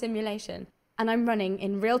biomechanical simulation, and I'm running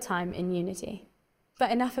in real time in Unity. But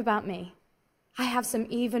enough about me. I have some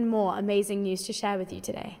even more amazing news to share with you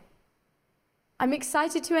today. I'm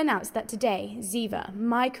excited to announce that today, Ziva,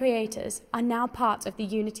 my creators, are now part of the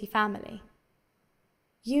Unity family.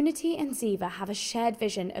 Unity and Ziva have a shared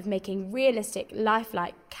vision of making realistic,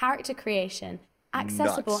 lifelike character creation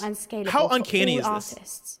accessible and scalable. How uncanny for all is this?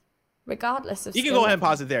 artists, regardless of. You can go ahead and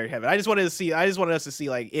pause it there, Kevin. I just wanted us to see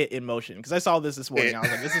like it in motion because I saw this morning. I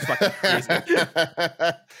was like, this is fucking crazy.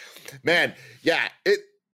 Man, yeah,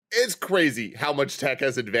 it's crazy how much tech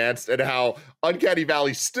has advanced and how Uncanny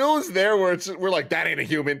Valley still is there where we're like, that ain't a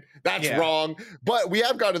human. That's wrong. But we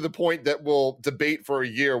have gotten to the point that we'll debate for a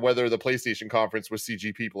year whether the PlayStation conference was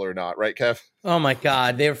CG people or not, right, Kev? Oh my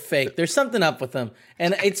God, they're fake. There's something up with them,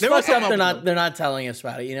 and it's fucked up. They're not telling us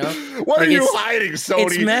about it. You know, what are you hiding, Sony?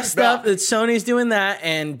 It's messed up that Sony's doing that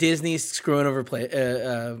and Disney's screwing over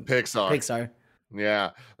Pixar. Yeah,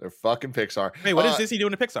 they're fucking Pixar. Wait, what is Disney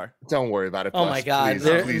doing to Pixar? Don't worry about it. Oh my God,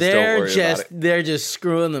 they're just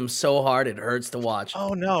screwing them so hard it hurts to watch.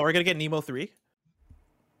 Oh no, we're gonna get Nemo 3.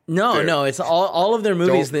 No, it's all of their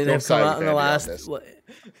movies that have come out in the last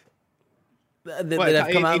that have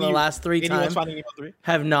come out in the last 3 times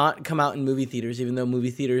have not come out in movie theaters, even though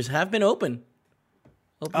movie theaters have been open.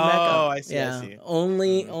 Back up. I see. Yeah, I see.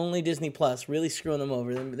 Only Disney Plus really screwing them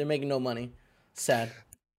over. They're making no money. Sad.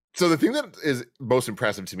 So the thing that is most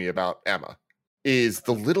impressive to me about Emma is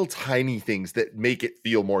the little tiny things that make it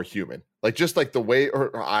feel more human. Like just like the way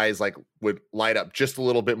her eyes like would light up just a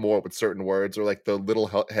little bit more with certain words, or like the little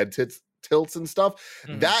head tilts and stuff.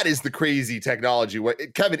 Mm-hmm. That is the crazy technology.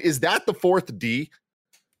 Kevin, is that the 4th D?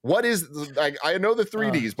 What is like? I know the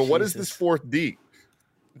 3Ds, but what is this 4th D?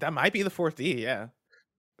 That might be the 4th D. Yeah.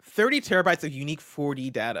 30 terabytes of unique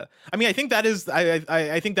 4D data. I mean, I think that is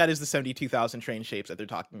I think that is the 72,000 trained shapes that they're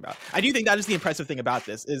talking about. I do think that is the impressive thing about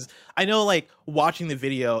this is I know like watching the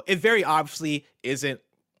video, it very obviously isn't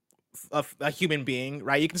a human being,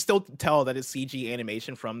 right? You can still tell that it's CG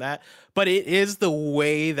animation from that, but it is the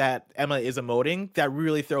way that Emma is emoting that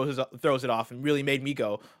really throws it off and really made me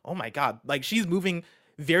go, oh my God, like she's moving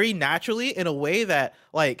very naturally in a way that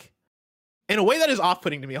is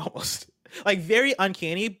off-putting to me almost. Like very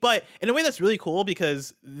uncanny, but in a way that's really cool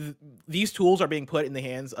because these tools are being put in the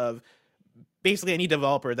hands of basically any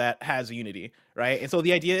developer that has Unity, right? And so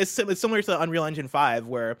the idea is similar to Unreal Engine 5,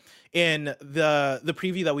 where in the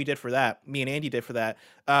preview that we did for that, me and Andy did for that,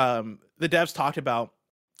 the devs talked about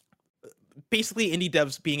basically indie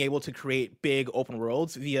devs being able to create big open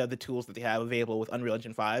worlds via the tools that they have available with Unreal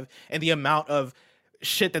Engine 5 and the amount of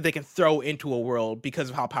shit that they can throw into a world because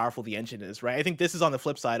of how powerful the engine is, right? I think this is on the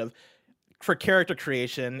flip side of for character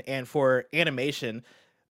creation and for animation,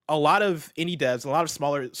 a lot of indie devs, a lot of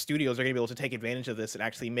smaller studios are going to be able to take advantage of this and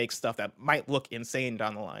actually make stuff that might look insane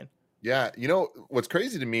down the line. Yeah. You know, what's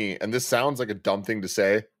crazy to me, and this sounds like a dumb thing to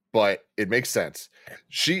say, but it makes sense.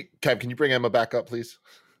 Kev, can you bring Emma back up, please?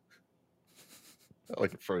 I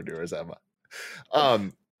like referring to her as Emma.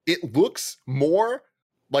 It looks more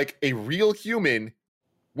like a real human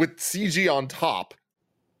with CG on top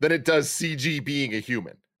than it does CG being a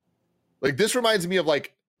human. Like, this reminds me of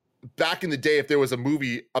like back in the day, if there was a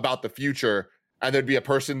movie about the future and there'd be a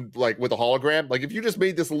person like with a hologram, like if you just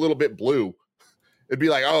made this a little bit blue, it'd be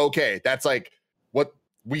like, oh, okay, that's like what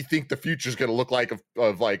we think the future is going to look like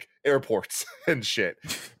of like airports and shit.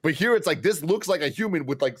 But here it's like, this looks like a human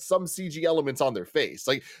with like some CG elements on their face.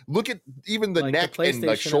 Like, look at even the like neck and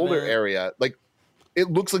like shoulder area. Like, it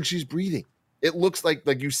looks like she's breathing. It looks like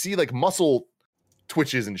you see like muscle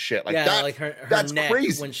twitches and shit. Like, yeah, like her that's neck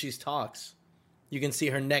crazy. When she talks, you can see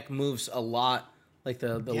her neck moves a lot, like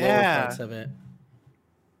the lower parts of it.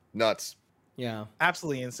 Nuts. Yeah,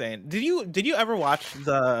 absolutely insane. Did you ever watch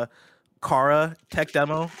the Kara tech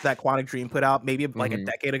demo that Quantic Dream put out maybe like a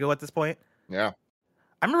decade ago at this point? Yeah,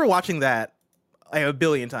 I remember watching that like a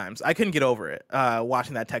billion times. I couldn't get over it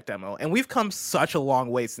watching that tech demo, and we've come such a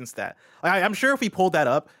long way since that. I'm sure if we pulled that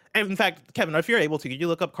up, and in fact, Kevin, if you're able to, could you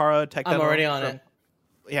look up Kara tech demo? I'm already on it.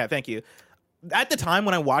 Yeah, thank you. At the time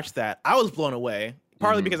when I watched that, I was blown away.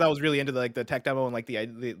 Partly because I was really into the tech demo and like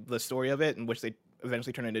the story of it, in which they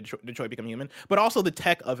eventually turned into Detroit Become Human. But also the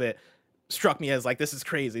tech of it struck me as like, this is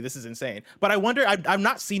crazy, this is insane. But I wonder, I've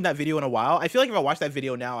not seen that video in a while. I feel like if I watched that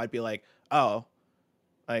video now, I'd be like, oh,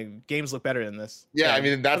 like games look better than this. Yeah, I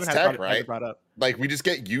mean that's tech, right? Like we just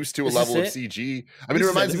get used to a level of CG. I mean, it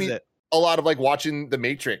reminds me a lot of like watching The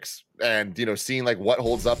Matrix and seeing like what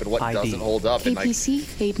holds up and what doesn't hold up. And like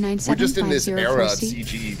we're just in this era of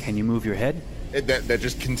CG. Can you move your head? That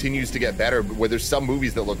just continues to get better. Where there's some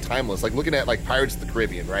movies that look timeless, like looking at like Pirates of the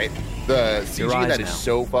Caribbean, right? The CG that is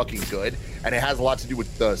so fucking good, and it has a lot to do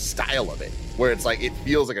with the style of it, where it's like it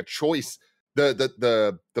feels like a choice.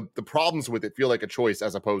 The problems with it feel like a choice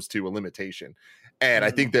as opposed to a limitation. And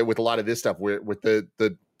I think that with a lot of this stuff, with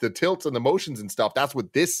the tilts and the motions and stuff, that's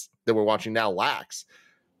what this that we're watching now lacks.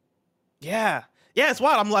 Yeah, it's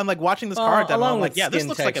wild. I'm like watching this card demo. I'm like, yeah, this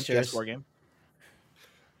looks like a PS4 game.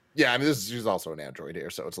 Yeah, I mean, she's also an Android here,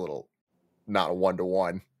 so it's a little not a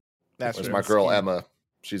 1-to-1. That's true. My girl Emma,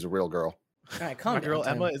 she's a real girl. All right, calm down. Girl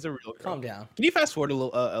Emma is a real girl. Calm down. Can you fast forward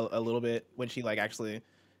a little bit when she like actually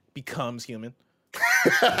becomes human?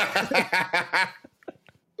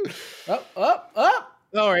 Up.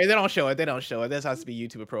 Don't worry, they don't show it. This has to be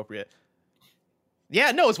YouTube appropriate.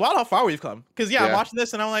 Yeah, no, it's wild how far we've come. Because I'm watching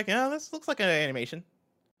this and I'm like, yeah, this looks like an animation.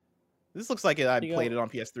 This looks like I played it on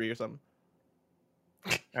PS3 or something.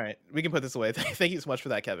 All right, we can put this away. Thank you so much for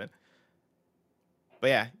that, Kevin. But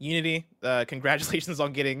yeah, Unity, congratulations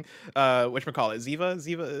on getting whatchamacallit,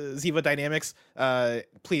 Ziva Dynamics.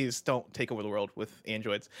 Please don't take over the world with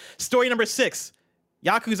androids. Story number 6.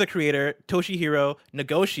 Yakuza creator Toshihiro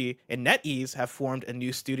Nagoshi and NetEase have formed a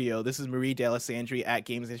new studio. This is Marie Delisandri at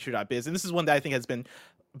GamesIndustry.biz, and this is one that I think has been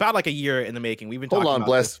about like a year in the making. We've been talking about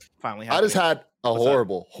Bless. This finally happening. I just had a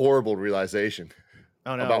horrible realization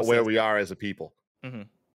about where we are as a people. Mm-hmm.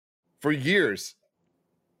 For years,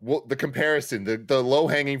 the comparison, the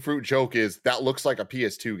low-hanging fruit joke is that looks like a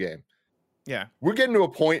PS2 game. Yeah. We're getting to a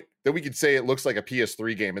point that we could say it looks like a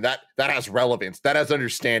PS3 game, and that has relevance, that has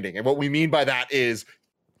understanding. And what we mean by that is,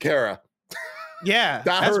 Kara. Yeah.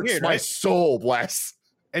 That hurts weird, my soul, Bless.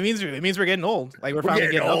 It means we're getting old. Like we're finally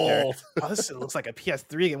getting up there. Oh, this looks like a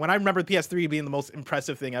PS3 game. When I remember PS3 being the most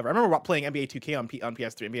impressive thing ever. I remember playing NBA 2K on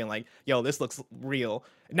PS3 and being like, "Yo, this looks real."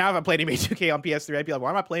 Now if I played NBA 2K on PS3, I'd be like,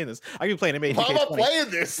 "Why am I playing this? I could be playing NBA 2K." Why am I playing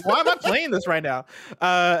this? Why am I playing this right now?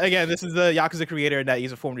 Again, this is the Yakuza creator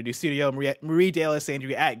NetEase formed a new studio. Marie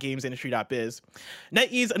Delisandri at GamesIndustry.biz.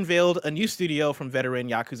 NetEase unveiled a new studio from veteran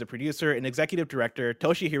Yakuza producer and executive director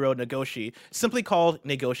Toshihiro Nagoshi, simply called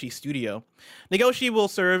Nagoshi Studio. Nagoshi will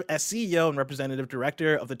serve as CEO and representative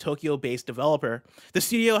director of the Tokyo-based developer. The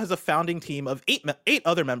studio has a founding team of eight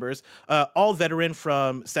other members, all veteran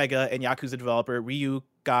from Sega and Yakuza developer Ryu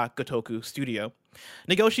Ga Gotoku Studio.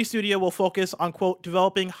 Nagoshi Studio will focus on, quote,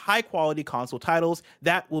 developing high-quality console titles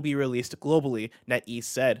that will be released globally, NetEase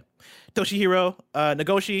said. Toshihiro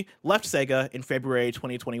Nagoshi left Sega in February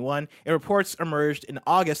 2021, and reports emerged in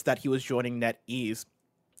August that he was joining NetEase.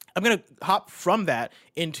 I'm going to hop from that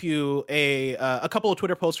into a couple of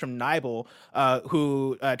Twitter posts from Nibel,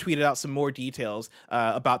 who tweeted out some more details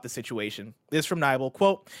about the situation. This is from Nibel,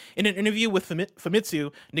 quote, in an interview with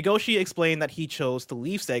Famitsu, Nagoshi explained that he chose to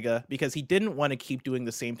leave Sega because he didn't want to keep doing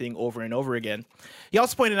the same thing over and over again. He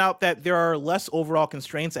also pointed out that there are less overall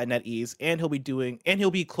constraints at NetEase, and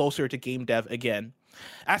he'll be closer to game dev again.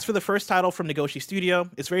 As for the first title from Nagoshi Studio,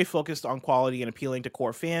 it's very focused on quality and appealing to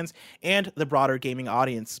core fans and the broader gaming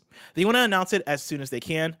audience. They want to announce it as soon as they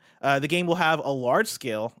can. The game will have a large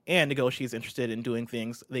scale, and Nagoshi is interested in doing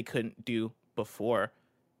things they couldn't do before.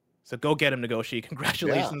 So go get him, Nagoshi.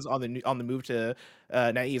 Congratulations on the move to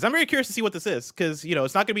NetEase. I'm very curious to see what this is, because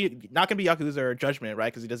it's not gonna be Yakuza or Judgment,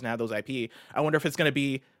 right? Because he doesn't have those IP. I wonder if it's gonna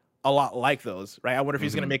be a lot like those, right? I wonder if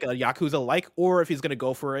he's gonna make a Yakuza like, or if he's gonna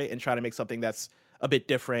go for it and try to make something that's a bit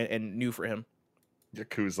different and new for him.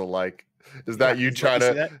 Yakuza like. Is that you trying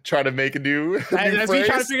to make a new? That's me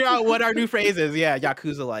trying to figure out what our new phrase is. Yeah,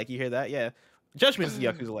 Yakuza like. You hear that? Yeah. Judgment is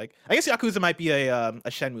Yakuza like. I guess Yakuza might be a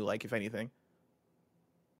Shenmue like, if anything.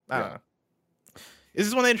 I don't know. Is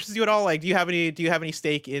this one that interests you at all? Like, do you have any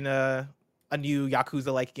stake in a new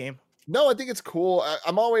Yakuza like game? No, I think it's cool.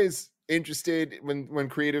 I'm always interested when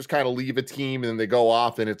creators kind of leave a team and then they go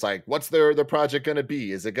off, and it's like, what's their project going to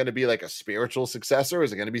be? Is it going to be like a spiritual successor?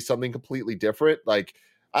 Is it going to be something completely different? Like,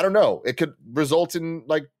 I don't know. It could result in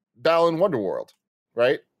like Balan Wonderworld,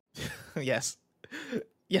 right? Yes.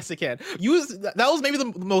 Yes, it can. That was maybe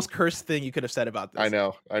the most cursed thing you could have said about this. I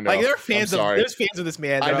know. Like, there are fans there's fans of this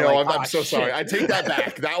man. I know. I'm so sorry. I take that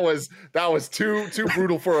back. That was too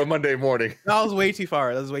brutal for a Monday morning. That was way too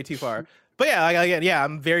far. But yeah,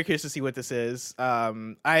 I'm very curious to see what this is.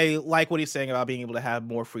 I like what he's saying about being able to have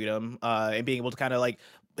more freedom and being able to kind of like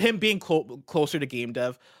him being closer to game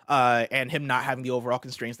dev and him not having the overall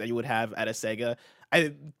constraints that you would have at a Sega.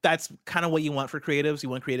 That's kind of what you want for creatives. You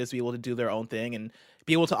want creatives to be able to do their own thing and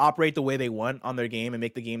be able to operate the way they want on their game and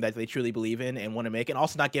make the game that they truly believe in and want to make, and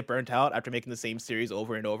also not get burnt out after making the same series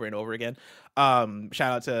over and over and over again. Shout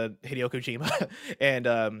out to Hideo Kojima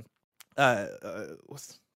and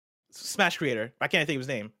Smash creator. I can't think of his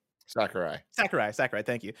name. Sakurai.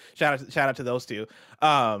 Thank you. Shout out to those two.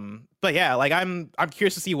 But yeah, like I'm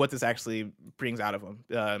curious to see what this actually brings out of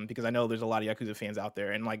them, because I know there's a lot of Yakuza fans out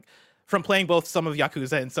there, and like from playing both some of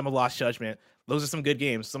Yakuza and some of Lost Judgment, those are some good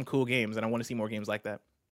games, some cool games, and I want to see more games like that.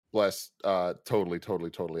 Bless, totally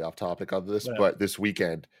off topic on this, but this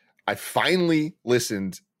weekend I finally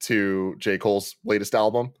listened to J. Cole's latest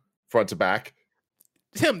album, front to back.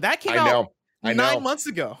 Tim, that came out 9 months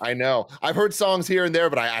ago. I know. I've heard songs here and there,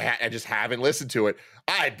 but I just haven't listened to it.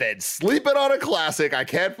 I've been sleeping on a classic. I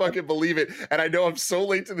can't fucking believe it. And I know I'm so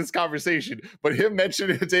late to this conversation, but him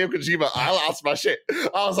mentioning Hideo Kojima, I lost my shit.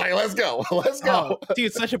 I was like, let's go. Oh,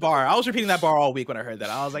 dude, such a bar. I was repeating that bar all week when I heard that.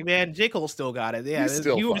 I was like, man, J. Cole still got it. Yeah,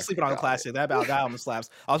 you were sleeping on a classic. That album slaps.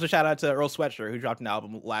 Also, shout out to Earl Sweatshirt, who dropped an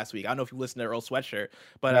album last week. I don't know if you listened to Earl Sweatshirt,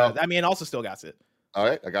 but also still got it. All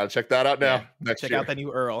right, I gotta check that out now. Check out that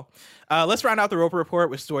new Earl. Let's round out the Roper Report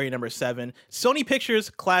with story number 7. Sony Pictures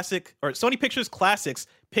Classics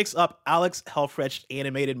picks up Alex Helfrecht's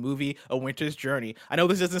animated movie A Winter's Journey. I know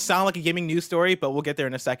this doesn't sound like a gaming news story, but we'll get there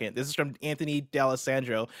in a second. This is from Anthony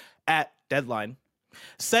D'Alessandro at Deadline.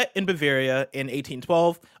 Set in Bavaria in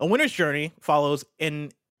 1812, A Winter's Journey follows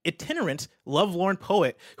an itinerant, lovelorn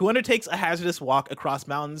poet who undertakes a hazardous walk across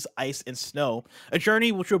mountains, ice, and snow, a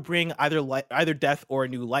journey which will bring either death or a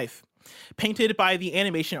new life. Painted by the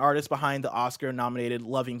animation artist behind the Oscar-nominated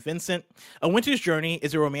Loving Vincent, A Winter's Journey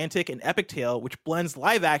is a romantic and epic tale which blends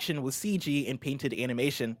live action with CG and painted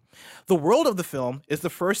animation. The world of the film is the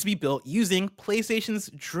first to be built using PlayStation's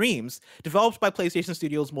Dreams, developed by PlayStation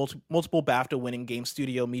Studios' multiple BAFTA-winning game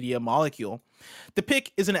studio Media Molecule. The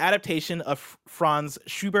pick is an adaptation of Franz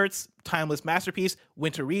Schubert's timeless masterpiece,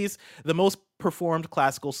 Winterreise, the most performed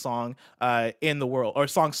classical song in the world, or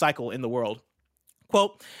song cycle in the world.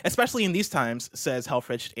 Quote, especially in these times, says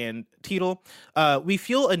Helfrecht and Titel, we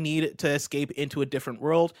feel a need to escape into a different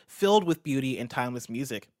world filled with beauty and timeless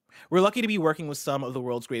music. We're lucky to be working with some of the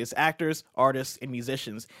world's greatest actors, artists, and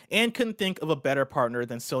musicians, and couldn't think of a better partner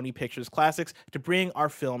than Sony Pictures Classics to bring our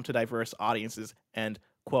film to diverse audiences, end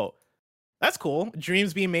quote. That's cool.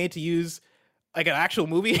 Dreams being made to use like an actual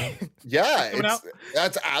movie. Yeah,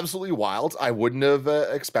 that's absolutely wild. I wouldn't have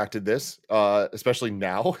expected this, especially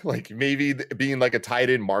now, like maybe being like a tied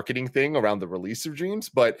in marketing thing around the release of Dreams,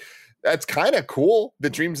 but that's kind of cool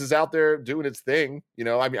that Dreams is out there doing its thing. You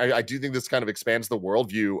know, I mean, I do think this kind of expands the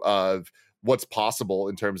worldview of what's possible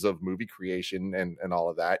in terms of movie creation and all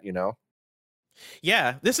of that, you know?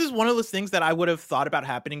 Yeah, this is one of those things that I would have thought about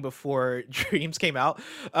happening before Dreams came out.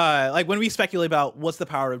 Like when we speculate about what's the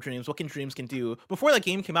power of Dreams, what Dreams can do. Before that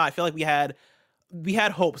game came out, I feel like we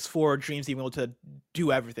had hopes for Dreams being able to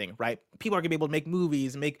do everything, right? People are gonna be able to make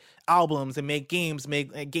movies, make albums, and make games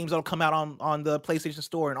that'll come out on the PlayStation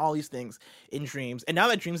Store and all these things in Dreams. And now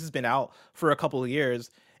that Dreams has been out for a couple of years,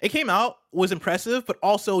 it came out, was impressive, but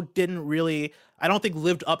also didn't really, I don't think,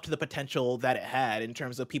 lived up to the potential that it had in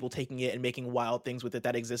terms of people taking it and making wild things with it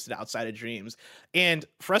that existed outside of Dreams. And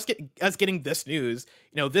for us getting this news,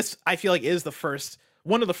 this I feel like is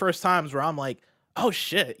one of the first times where I'm like, oh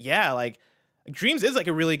shit, yeah, like Dreams is like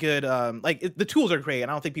a really good, the tools are great, and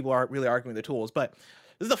I don't think people are really arguing the tools, but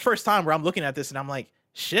this is the first time where I'm looking at this and I'm like,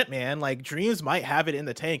 shit, man, like Dreams might have it in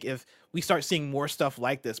the tank if we start seeing more stuff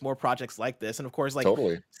like this, more projects like this. And of course, like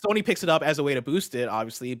Sony picks it up as a way to boost it,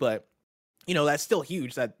 obviously, but that's still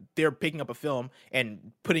huge that they're picking up a film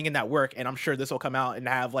and putting in that work. And I'm sure this will come out and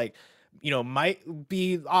have like, might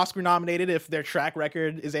be Oscar nominated if their track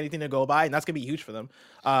record is anything to go by, and that's gonna be huge for them.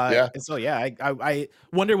 And so I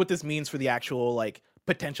wonder what this means for the actual like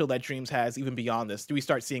potential that Dreams has even beyond this. Do we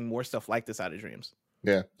start seeing more stuff like this out of Dreams?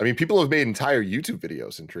 Yeah, I mean, people have made entire YouTube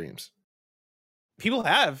videos in Dreams. People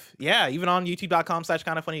have, yeah, even on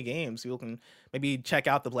youtube.com/kindoffunnygames. People can maybe check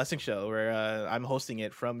out the Blessing Show where I'm hosting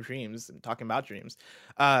it from Dreams and talking about Dreams.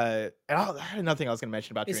 And I had another thing I was going to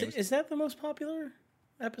mention about Dreams. Is that the most popular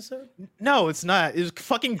episode? No, it's not. It was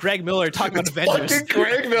fucking Greg Miller talking about Avengers. Fucking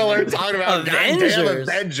Greg Miller talking about goddamn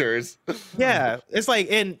Avengers. Yeah, it's like,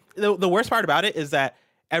 and the worst part about it is that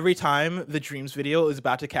every time the Dreams video is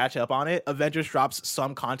about to catch up on it, Avengers drops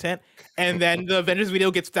some content, and then the Avengers video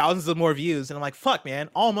gets thousands of more views. And I'm like, fuck, man,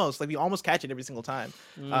 almost. Like, we almost catch it every single time.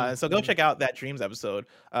 So go check out that Dreams episode.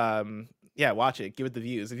 Yeah, watch it. Give it the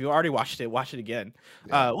views. If you already watched it, watch it again.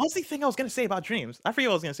 Yeah. What was the thing I was going to say about Dreams? I forget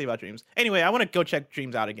what I was going to say about Dreams. Anyway, I want to go check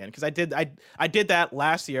Dreams out again because I did that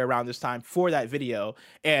last year around this time for that video,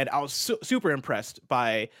 and I was super impressed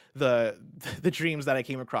by the Dreams that I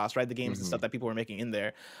came across, right? The games and stuff that people were making in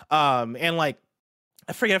there. And like,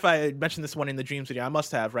 I forget if I mentioned this one in the Dreams video. I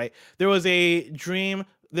must have, right? There's a dream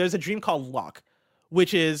called Lock,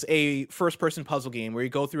 which is a first-person puzzle game where you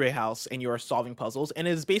go through a house and you are solving puzzles, and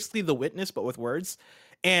it is basically The Witness but with words.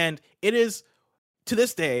 And it is, to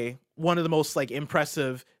this day, one of the most like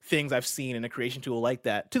impressive things I've seen in a creation tool like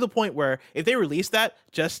that. To the point where if they released that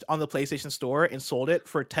just on the PlayStation Store and sold it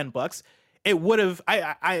for $10, it would have.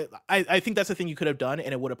 I think that's the thing you could have done,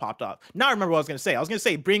 and it would have popped off. Now I remember what I was going to say. I was going to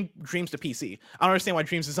say bring Dreams to PC. I don't understand why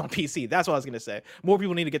Dreams is on PC. That's what I was going to say. More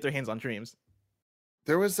people need to get their hands on Dreams.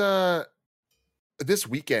 There was this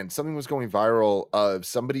weekend, something was going viral of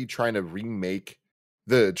somebody trying to remake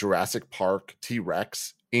the Jurassic Park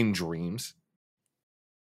T-Rex in Dreams.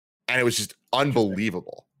 And it was just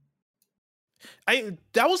unbelievable.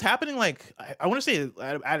 That was happening like, I want to say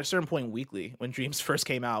at a certain point weekly when Dreams first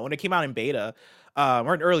came out. When it came out in beta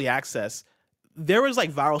or in early access, there was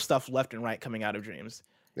like viral stuff left and right coming out of Dreams.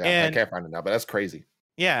 Yeah, and I can't find it now, but that's crazy.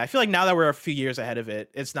 Yeah, I feel like now that we're a few years ahead of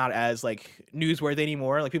it, it's not as like newsworthy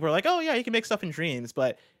anymore. Like people are like, oh yeah, you can make stuff in Dreams,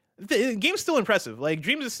 but the game's still impressive. Like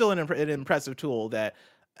Dreams is still an impressive tool that,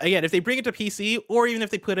 again, if they bring it to PC or even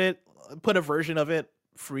if they put a version of it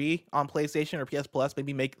free on PlayStation or PS Plus,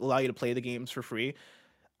 maybe allow you to play the games for free.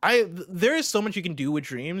 There is so much you can do with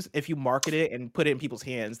Dreams if you market it and put it in people's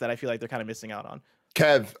hands that I feel like they're kind of missing out on.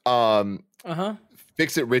 Kev,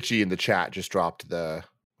 Fix It Richie in the chat just dropped the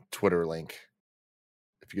Twitter link.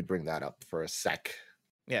 If you could bring that up for a sec.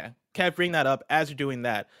 Yeah, Kev, bring that up as you're doing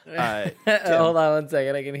that. Hold on one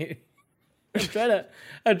second. I can hear.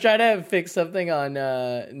 I'm trying to fix something on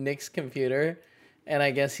Nick's computer, and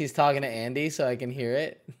I guess he's talking to Andy, so I can hear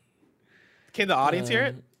it. Can the audience hear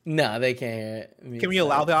it? No, they can't hear it. Can we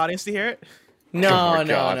allow the audience to hear it? No,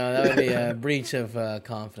 that would be a breach of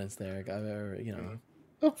confidence there.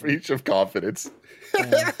 A breach of confidence.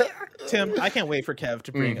 Tim, I can't wait for Kev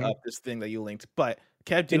to bring up this thing that you linked, but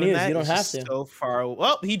Kev doing that, you don't have to. So far.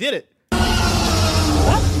 Well, he did it.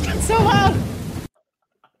 What? That's so loud.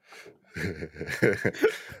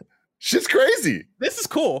 Shit's crazy. This is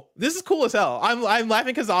cool. This is cool as hell. I'm laughing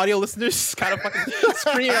because the audio listeners kind of fucking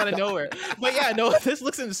screaming out of nowhere. But yeah, no, this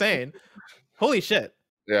looks insane. Holy shit.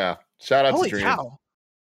 Yeah. Shout out to Dreams. Cow.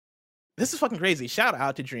 This is fucking crazy. Shout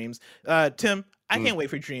out to Dreams. Tim, I can't wait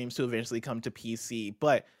for Dreams to eventually come to PC,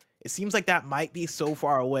 but it seems like that might be so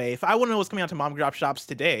far away. If I want to know what's coming out to mom drop shops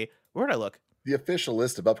today, where would I look? The official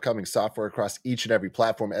list of upcoming software across each and every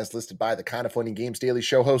platform as listed by the Kind of Funny Games Daily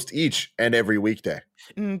Show host each and every weekday.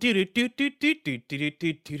 Yeah.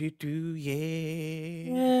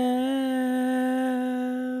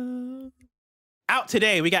 Out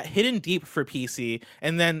today, we got Hidden Deep for PC,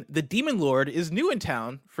 and then The Demon Lord is new in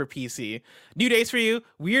town for PC. New days for you: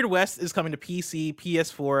 Weird West is coming to PC,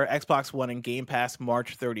 PS4, Xbox One, and Game Pass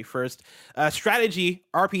March 31st. Strategy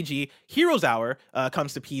RPG Heroes Hour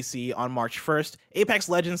comes to PC on March 1st. Apex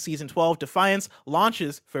Legends Season 12 Defiance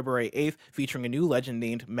launches February 8th, featuring a new legend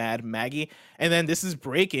named Mad Maggie. And then this is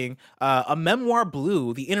breaking: A Memoir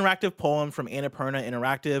Blue, the interactive poem from Annapurna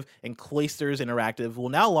Interactive and Cloisters Interactive, will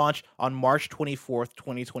now launch on March 24th,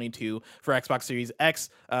 2022 for Xbox Series X,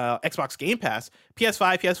 Xbox Game Pass,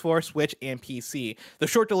 PS5, PS4, Switch, and PC. The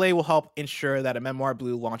short delay will help ensure that A Memoir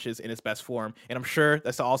Blue launches in its best form, and I'm sure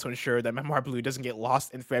that's to also ensure that Memoir Blue doesn't get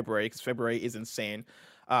lost in February, because February is insane.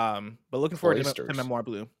 But looking forward to Memoir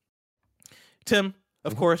Blue. Tim,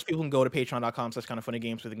 of course, people can go to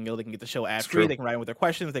patreon.com/kindoffunnygames, where they can get the show ad-free. They can write in with their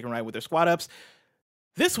questions. They can write with their squad ups.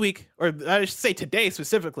 This week, or I should say today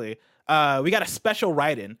specifically, we got a special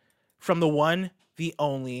write-in from the one, the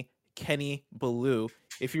only Kenny Ballou.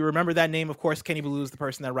 If you remember that name, of course, Kenny Ballou is the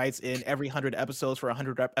person that writes in every 100 episodes for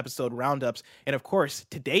 100 episode roundups. And of course,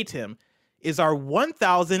 today, Tim, is our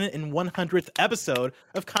 1,100th episode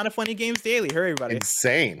of Kinda Funny Games Daily. Hurry, everybody.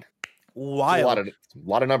 Insane. Wild. A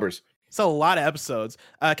lot of numbers. It's a lot of episodes.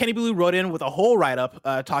 Kenny Ballou wrote in with a whole write-up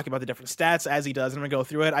talking about the different stats as he does, and I'm going to go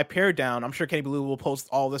through it. I pared down. I'm sure Kenny Ballou will post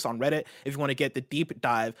all this on Reddit if you want to get the deep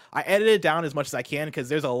dive. I edited it down as much as I can because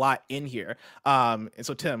there's a lot in here. And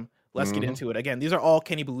so, Tim, let's get into it. Again, these are all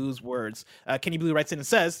Kenny Ballou's words. Kenny Ballou writes in and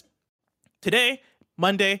says, today,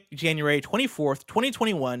 Monday, January 24th,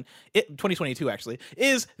 2022 actually,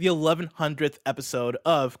 is the 1100th episode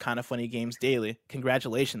of Kinda Funny Games Daily.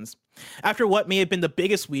 Congratulations. After what may have been the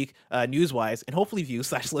biggest week news-wise, and hopefully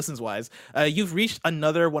views/listens-wise, you've reached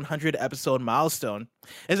another 100 episode milestone.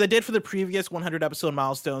 As I did for the previous 100 episode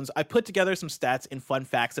milestones, I put together some stats and fun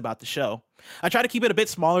facts about the show. I tried to keep it a bit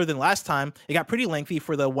smaller than last time. It got pretty lengthy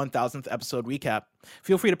for the 1000th episode recap.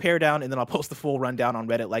 Feel free to pare down, and then I'll post the full rundown on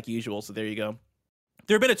Reddit like usual, so there you go.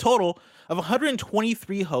 There have been a total of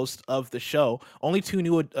 123 hosts of the show, only 2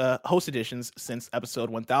 new host additions since episode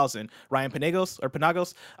 1000, Ryan Penagos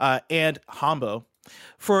and Hombo.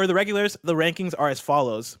 For the regulars, the rankings are as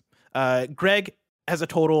follows. Greg has a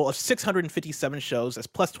total of 657 shows, that's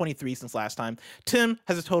plus 23 since last time. Tim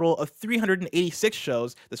has a total of 386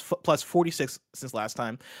 shows, that's plus 46 since last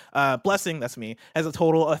time. Blessing, that's me, has a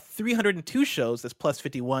total of 302 shows, that's plus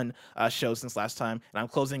 51 shows since last time. And I'm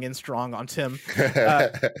closing in strong on Tim.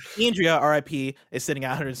 Andrea, RIP, is sitting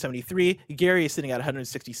at 173. Gary is sitting at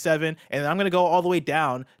 167. And I'm going to go all the way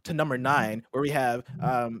down to number 9, where we have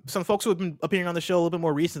some folks who have been appearing on the show a little bit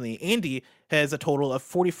more recently. Andy has a total of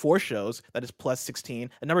 44 shows, that is plus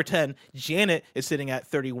 16. At number 10, Janet is sitting at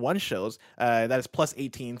 31 shows, that is plus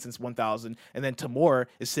 18 since 1000. And then Tamor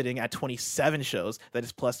is sitting at 27 shows, that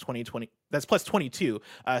is plus 22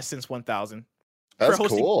 since 1000. That's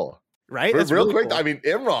cool, right? That's real really quick. Cool. I mean,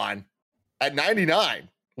 Imran at 99.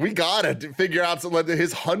 We gotta figure out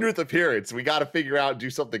his 100th appearance. We gotta figure out and do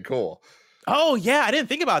something cool. Oh, yeah, I didn't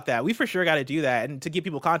think about that. We for sure got to do that. And to give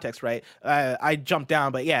people context, right, I jumped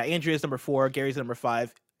down. But yeah, Andrea's number 4, Gary's number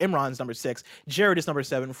 5, Imran's number 6, Jared is number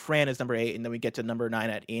 7, Fran is number 8, and then we get to number 9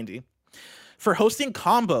 at Andy. For hosting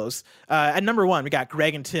combos, at number 1, we got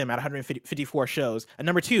Greg and Tim at 154 shows. At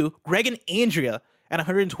number 2, Greg and Andrea at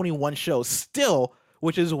 121 shows. Still,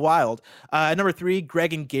 which is wild. At number 3,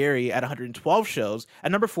 Greg and Gary at 112 shows.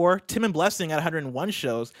 At number 4, Tim and Blessing at 101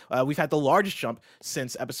 shows. We've had the largest jump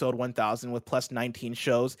since episode 1000 with plus 19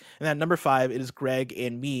 shows. And at number 5, it is Greg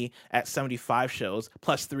and me at 75 shows,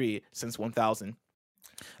 plus 3 since 1000.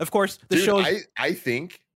 Of course, the show. I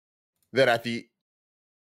think that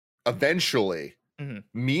eventually,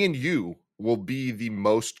 me and you will be the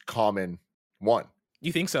most common one.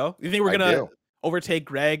 You think so? You think we're going to overtake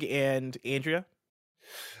Greg and Andrea?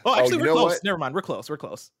 Oh, actually, we're close. What? Never mind. We're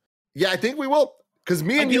close. Yeah, I think we will. Because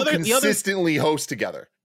me and you consistently host together.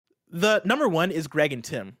 The number 1 is Greg and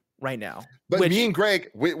Tim right now. But me and Greg,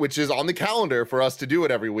 which is on the calendar for us to do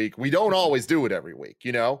it every week, we don't always do it every week,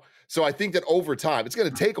 you know? So I think that over time, it's going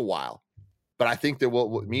to take a while. But I think that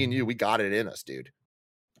me and you, we got it in us, dude.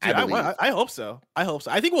 I hope so. I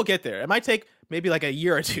think we'll get there. It might take maybe like a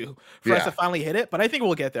year or two for us to finally hit it, but I think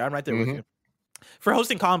we'll get there. I'm right there with you. For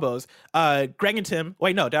hosting combos, Greg and Tim.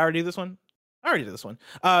 Wait, no, did I already do this one? I already did this one.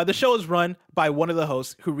 The show is run by one of the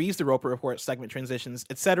hosts who reads the Roper Report, segment transitions,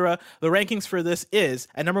 etc. The rankings for this is,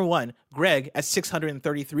 at number 1, Greg at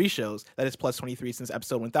 633 shows. That is plus 23 since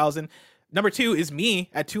episode 1000. Number 2 is me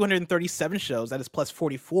at 237 shows. That is plus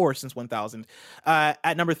 44 since 1000.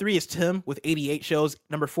 At number 3 is Tim with 88 shows.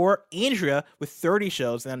 Number 4, Andrea with 30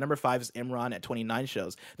 shows. And then number 5 is Imran at 29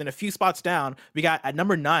 shows. Then a few spots down, we got at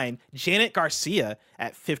number 9, Janet Garcia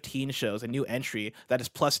at 15 shows, a new entry. That is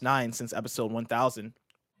plus 9 since episode 1000.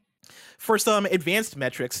 For some advanced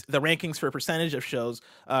metrics, the rankings for percentage of shows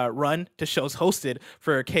run to shows hosted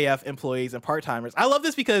for KF employees and part-timers. I love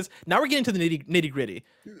this because now we're getting to the nitty gritty.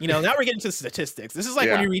 Now we're getting to statistics. This is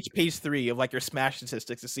like when you reach page 3 of like your Smash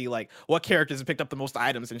statistics to see like what characters have picked up the most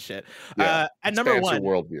items and shit. At number 1,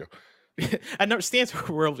 worldview. Stands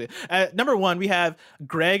for worldview. At number 1, we have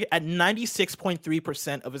Greg at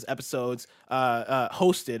 96.3% of his episodes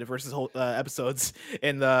hosted versus episodes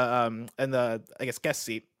in the I guess guest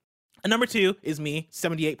seat. And number 2 is me,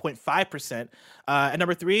 78.5%. And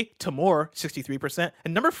number 3, Tamor, 63%.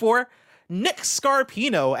 And number 4, Nick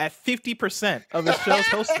Scarpino at 50% of the shows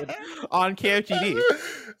hosted on KFGD.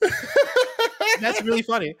 That's really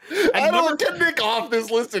funny. And I don't get Nick off this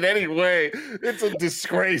list in any way. It's a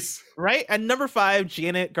disgrace. Right? And number 5,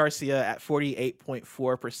 Janet Garcia at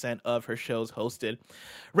 48.4% of her shows hosted.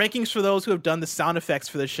 Rankings for those who have done the sound effects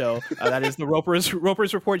for the show. That is the Roper's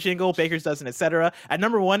Report jingle, Baker's Dozen, etc. At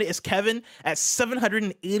number 1 is Kevin at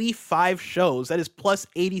 785 shows. That is plus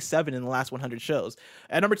 87 in the last 100 shows.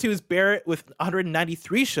 At number 2 is Barrett with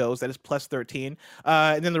 193 shows. That is plus 13.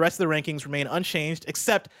 And then the rest of the rankings remain unchanged,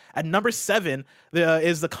 except at number 7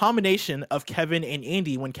 is the combination of Kevin and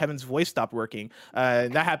Andy when Kevin's voice stopped working.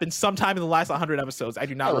 That happened sometime in the last 100 episodes. I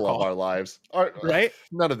do not recall. I love our lives. Right?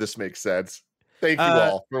 None of this makes sense. Thank you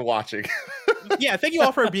all for watching. Yeah, thank you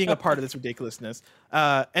all for being a part of this ridiculousness.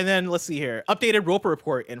 And then let's see here. Updated Roper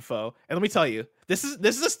Report info. And let me tell you, this is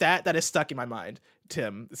a stat that is stuck in my mind,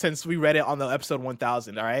 Tim, since we read it on the episode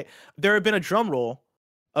 1000, all right? There have been a drum roll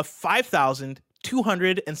of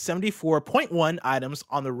 5,274.1 items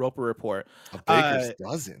on the Roper Report. A baker's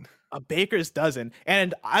dozen. A baker's dozen.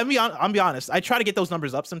 And I'm be honest, I try to get those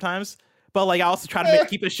numbers up sometimes. But like I also try to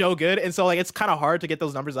keep the show good, and so like it's kind of hard to get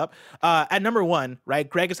those numbers up. At number 1, right,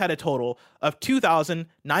 Greg has had a total of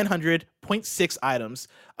 2,900.6 items,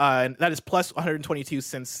 and that is plus 122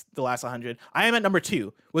 since the last 100. I am at number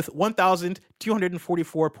 2 with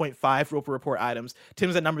 1,244.5 Roper Report items.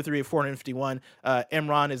 Tim's at number 3 at 451.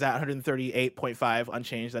 Imran is at 138.5,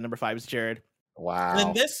 unchanged. At number 5 is Jared. Wow. And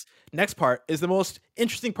then this next part is the most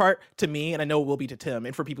interesting part to me, and I know it will be to Tim,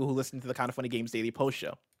 and for people who listen to the Kind of Funny Games Daily Post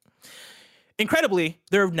show. Incredibly,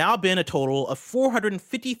 there have now been a total of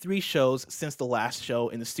 453 shows since the last show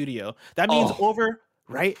in the studio. That means over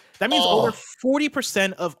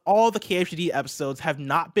 40% of all the KFGD episodes have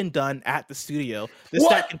not been done at the studio. This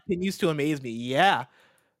stat continues to amaze me. Yeah.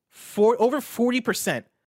 Over 40%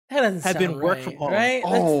 have been worked from home. Right?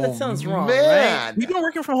 That sounds wrong, man. right? We've been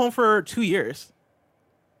working from home for 2 years.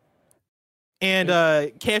 And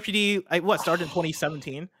KFGD, started in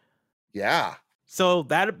 2017. Yeah. So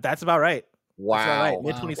that's about right. Wow.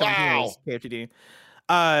 Mid 2017 was KFGD.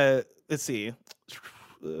 Let's see.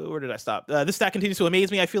 Where did I stop? This stat continues to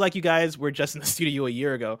amaze me. I feel like you guys were just in the studio a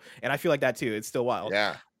year ago, and I feel like that too. It's still wild.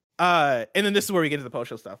 Yeah. And then this is where we get into the post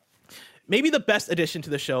show stuff. Maybe the best addition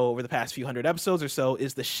to the show over the past few hundred episodes or so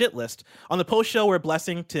is the shit list. On the post show where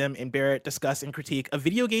Blessing, Tim, and Barrett discuss and critique a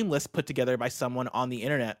video game list put together by someone on the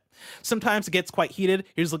internet. Sometimes it gets quite heated.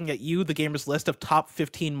 Here's looking at you, the gamer's list of top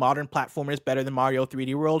 15 modern platformers better than Mario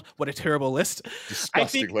 3D World. What a terrible list.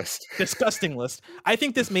 Disgusting list. I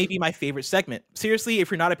think this may be my favorite segment. Seriously, if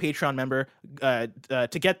you're not a Patreon member,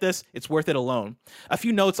 to get this, it's worth it alone. A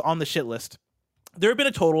few notes on the shit list. There have been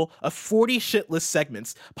a total of 40 shit list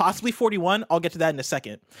segments, possibly 41. I'll get to that in a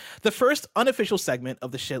second. The first unofficial segment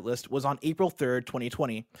of the shit list was on April 3rd,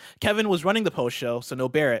 2020. Kevin was running the post show, so no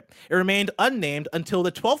Barrett. It remained unnamed until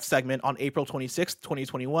the 12th segment on April 26th,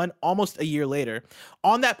 2021, almost a year later.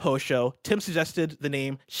 On that post show, Tim suggested the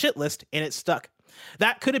name shit list, and it stuck.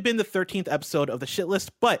 That could have been the 13th episode of the shit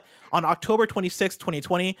list, but on October 26,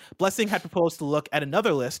 2020, Blessing had proposed to look at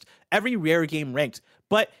another list, every rare game ranked,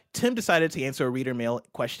 but Tim decided to answer a reader mail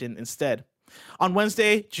question instead. On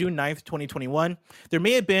Wednesday, June 9th, 2021, there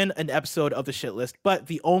may have been an episode of the shit list, but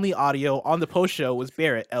the only audio on the post show was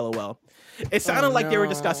Barrett, LOL. It sounded like they were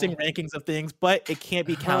discussing rankings of things, but it can't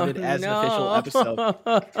be counted as an official episode.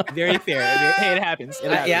 Very fair. Hey, it happens.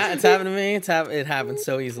 Yeah, it's happened to me. It happens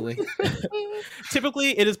so easily.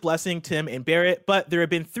 Typically, it is Blessing, Tim, and Barrett, but there have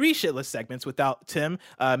been 3 shitlist segments without Tim,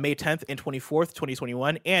 May 10th and 24th,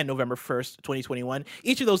 2021, and November 1st, 2021.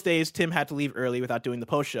 Each of those days, Tim had to leave early without doing the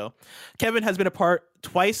post show. Kevin Kevin has been a part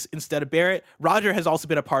twice instead of Barrett. Roger has also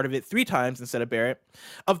been a part of it 3 times instead of Barrett.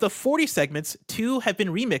 Of the 40 segments, 2 have been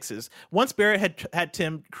remixes. Once Barrett had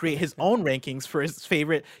Tim create his own rankings for his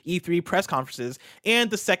favorite E3 press conferences, and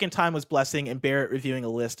the second time was Blessing and Barrett reviewing a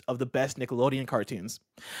list of the best Nickelodeon cartoons.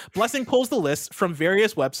 Blessing pulls the list from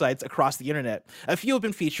various websites across the internet. A few have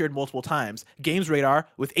been featured multiple times. Games Radar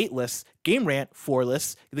with 8 lists, Game Rant 4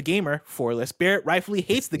 lists, The Gamer 4 lists. Barrett rightfully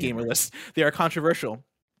hates the Gamer lists. They are controversial.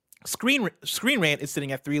 Screen Rant is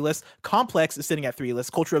sitting at 3 lists. Complex is sitting at 3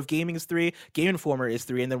 lists. Culture of Gaming is 3. Game Informer is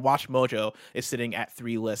 3. And then Watch Mojo is sitting at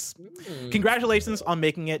 3 lists. Congratulations on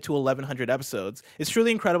making it to 1,100 episodes. It's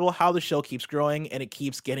truly incredible how the show keeps growing and it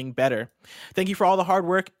keeps getting better. Thank you for all the hard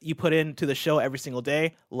work you put into the show every single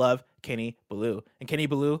day. Love, Kenny Ballou. And Kenny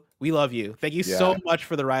Ballou, we love you. Thank you so much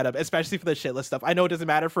for the write-up, especially for the shitless stuff. I know it doesn't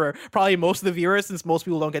matter for probably most of the viewers since most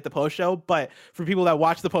people don't get the post show, but for people that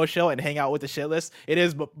watch the post show and hang out with the shitless, it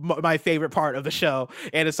is my favorite part of the show,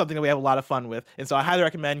 and it's something that we have a lot of fun with. And so I highly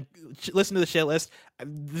recommend listen to the shit list.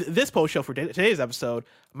 This post show for today's episode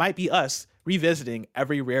might be us revisiting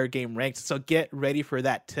every rare game ranked, so get ready for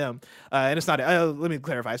that, Tim. And it's not let me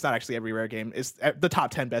clarify, it's not actually every rare game, it's the top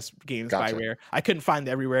 10 best games by rare. I couldn't find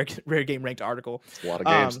the every rare game ranked article. It's a lot of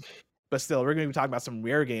games, but still we're going to be talking about some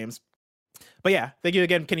rare games. But yeah, thank you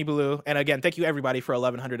again, Kenny Ballou, and again thank you everybody for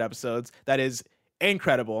 1,100 episodes. That is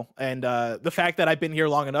incredible. And the fact that I've been here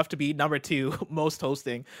long enough to be number 2 most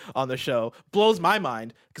hosting on the show blows my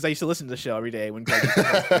mind, because I used to listen to the show every day when Greg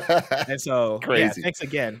and so crazy. Yeah, thanks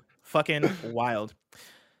again. Fucking wild.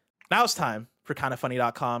 Now it's time for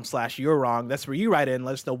kindafunny.com/you're wrong. That's where you write in,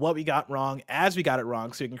 let us know what we got wrong as we got it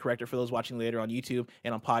wrong, so you can correct it for those watching later on YouTube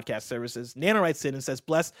and on podcast services. Nana writes in and says,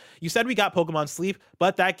 Bless, you said we got Pokemon Sleep,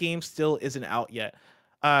 but that game still isn't out yet.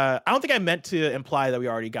 I don't think I meant to imply that we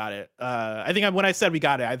already got it. I think when I said we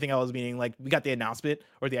got it, I think I was meaning like we got the announcement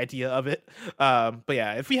or the idea of it. But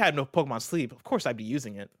yeah, if we had no Pokemon Sleep, of course I'd be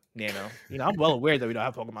using it, Nano. You know, I'm well aware that we don't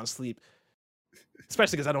have Pokemon Sleep,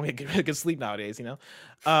 especially because I don't get good sleep nowadays. You know.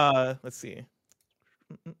 Let's see.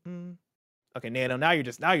 Okay, Nano. Now you're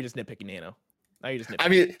just nitpicking, Nano. I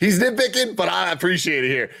mean, he's nitpicking, but I appreciate it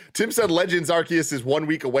here. Tim said Legends Arceus is 1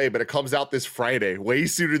 week away, but it comes out this Friday, way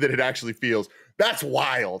sooner than it actually feels. That's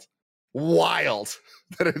wild. Wild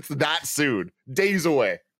that it's that soon. Days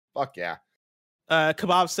away. Fuck yeah.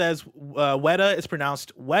 Kebab says Weta is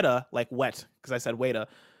pronounced Weta, like wet, because I said Weta.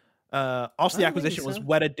 Also, the acquisition was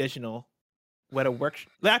Weta Digital. Weta Work.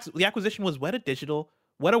 The acquisition was Weta Digital.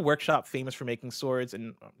 Weta Workshop, famous for making swords,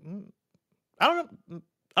 and I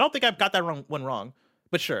don't think I've got that one wrong,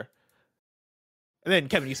 but sure. And then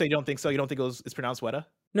Kevin, you say you don't think so? You don't think it's pronounced Weta?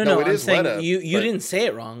 No, it is Weta. You didn't say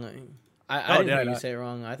it wrong. I didn't hear you say it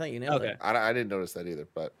wrong. I thought you nailed it. I didn't notice that either,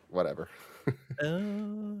 but whatever.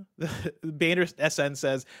 Banner SN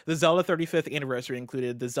says the Zelda 35th anniversary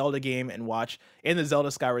included the Zelda Game and Watch and the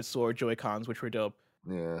Zelda Skyward Sword Joy-Cons, which were dope.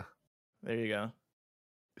 Yeah. There you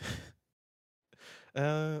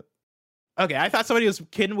go. Okay, I thought somebody was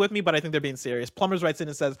kidding with me, but I think they're being serious. Plumbers writes in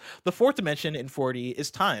and says, the 4th dimension in 4D is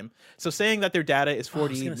time. So saying that their data is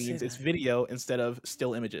 4D means it's video instead of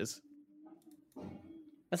still images.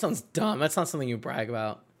 That sounds dumb. That's not something you brag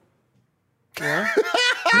about. Yeah?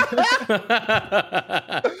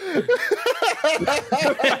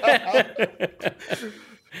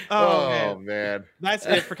 Oh man. That's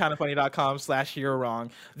it for kindafunny.com/you're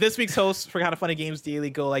wrong. This week's hosts for Kinda Funny Games Daily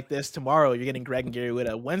go like this. Tomorrow you're getting Greg and Gary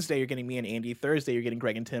Whitta. Wednesday you're getting me and Andy. Thursday you're getting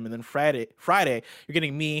Greg and Tim, and then Friday you're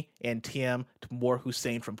getting me and TM Tamor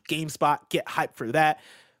Hussein from GameSpot. Get hyped for that.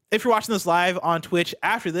 If you're watching this live on Twitch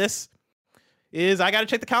after this, I gotta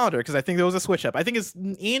check the calendar because I think there was a switch up. I think it's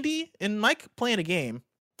Andy and Mike playing a game.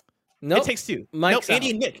 Nope. It Takes Two.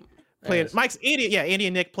 Andy and Nick playing. Andy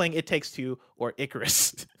and Nick playing It Takes Two or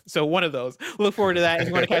Icarus. So one of those. Look forward to that. If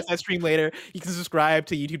you want to catch that stream later, you can subscribe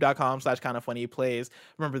to youtube.com/kindafunnyplays.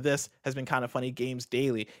 Remember, this has been Kinda Funny Games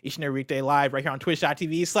Daily, each and every weekday live right here on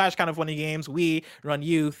twitch.tv/kindafunnygames. We run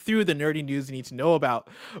you through the nerdy news you need to know about.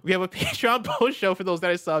 We have a Patreon post show for those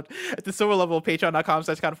that are subbed at the silver level of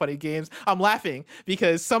patreon.com/kindafunnygames. I'm laughing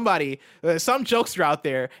because some jokester out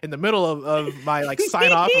there in the middle of my like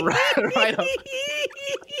sign off right up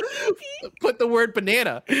put the word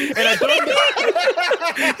banana, and I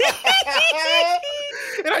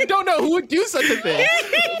don't know who would do such a thing,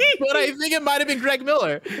 but I think it might have been Greg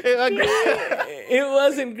Miller. It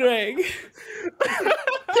wasn't Greg.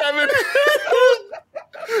 Kevin.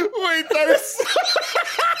 Wait, that is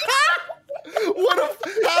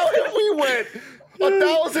how we went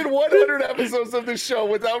 1,100 episodes of the show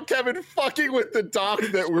without Kevin fucking with the doc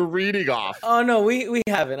that we're reading off. Oh no, we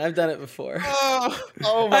haven't. I've done it before.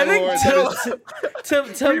 Oh my lord!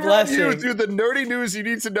 Tim Blessing. You do the nerdy news you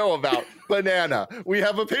need to know about Banana. We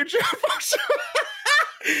have a Patreon function.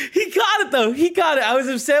 He got it though. He got it. I was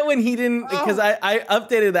upset when he didn't because I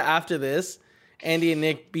updated that after this. Andy and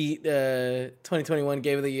Nick beat 2021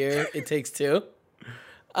 Game of the Year. It Takes Two.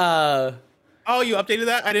 Oh, you updated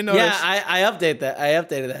that? I didn't notice. Yeah, I updated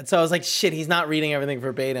that. So I was like, shit, he's not reading everything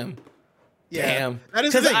verbatim. Yeah. Damn. That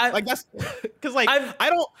is the thing.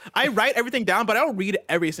 I write everything down, but I don't read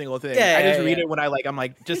every single thing. Yeah, I just read it when I'm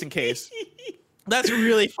like, just in case. That's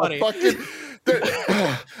really funny.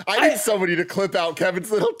 I need somebody to clip out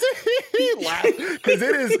Kevin's little laugh because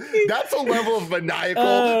that's a level of maniacal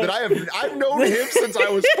that I've known him since I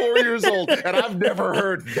was 4 years old, and I've never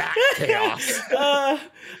heard that chaos.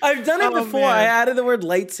 I've done it before. Man. I added the word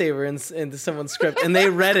lightsaber into someone's script, and they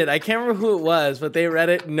read it. I can't remember who it was, but they read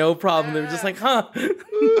it no problem. They were just like, huh.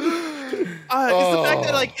 It's the fact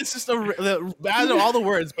that it's just out of all the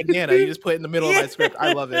words, Banana, you just put it in the middle of my script.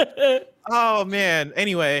 I love it. Oh man.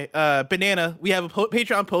 Anyway, Banana, we have a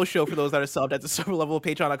Patreon post show for those that are subbed at the server level of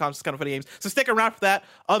patreon.com/kindoffunnygames. So stick around for that.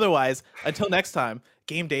 Otherwise, until next time,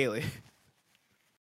 game daily.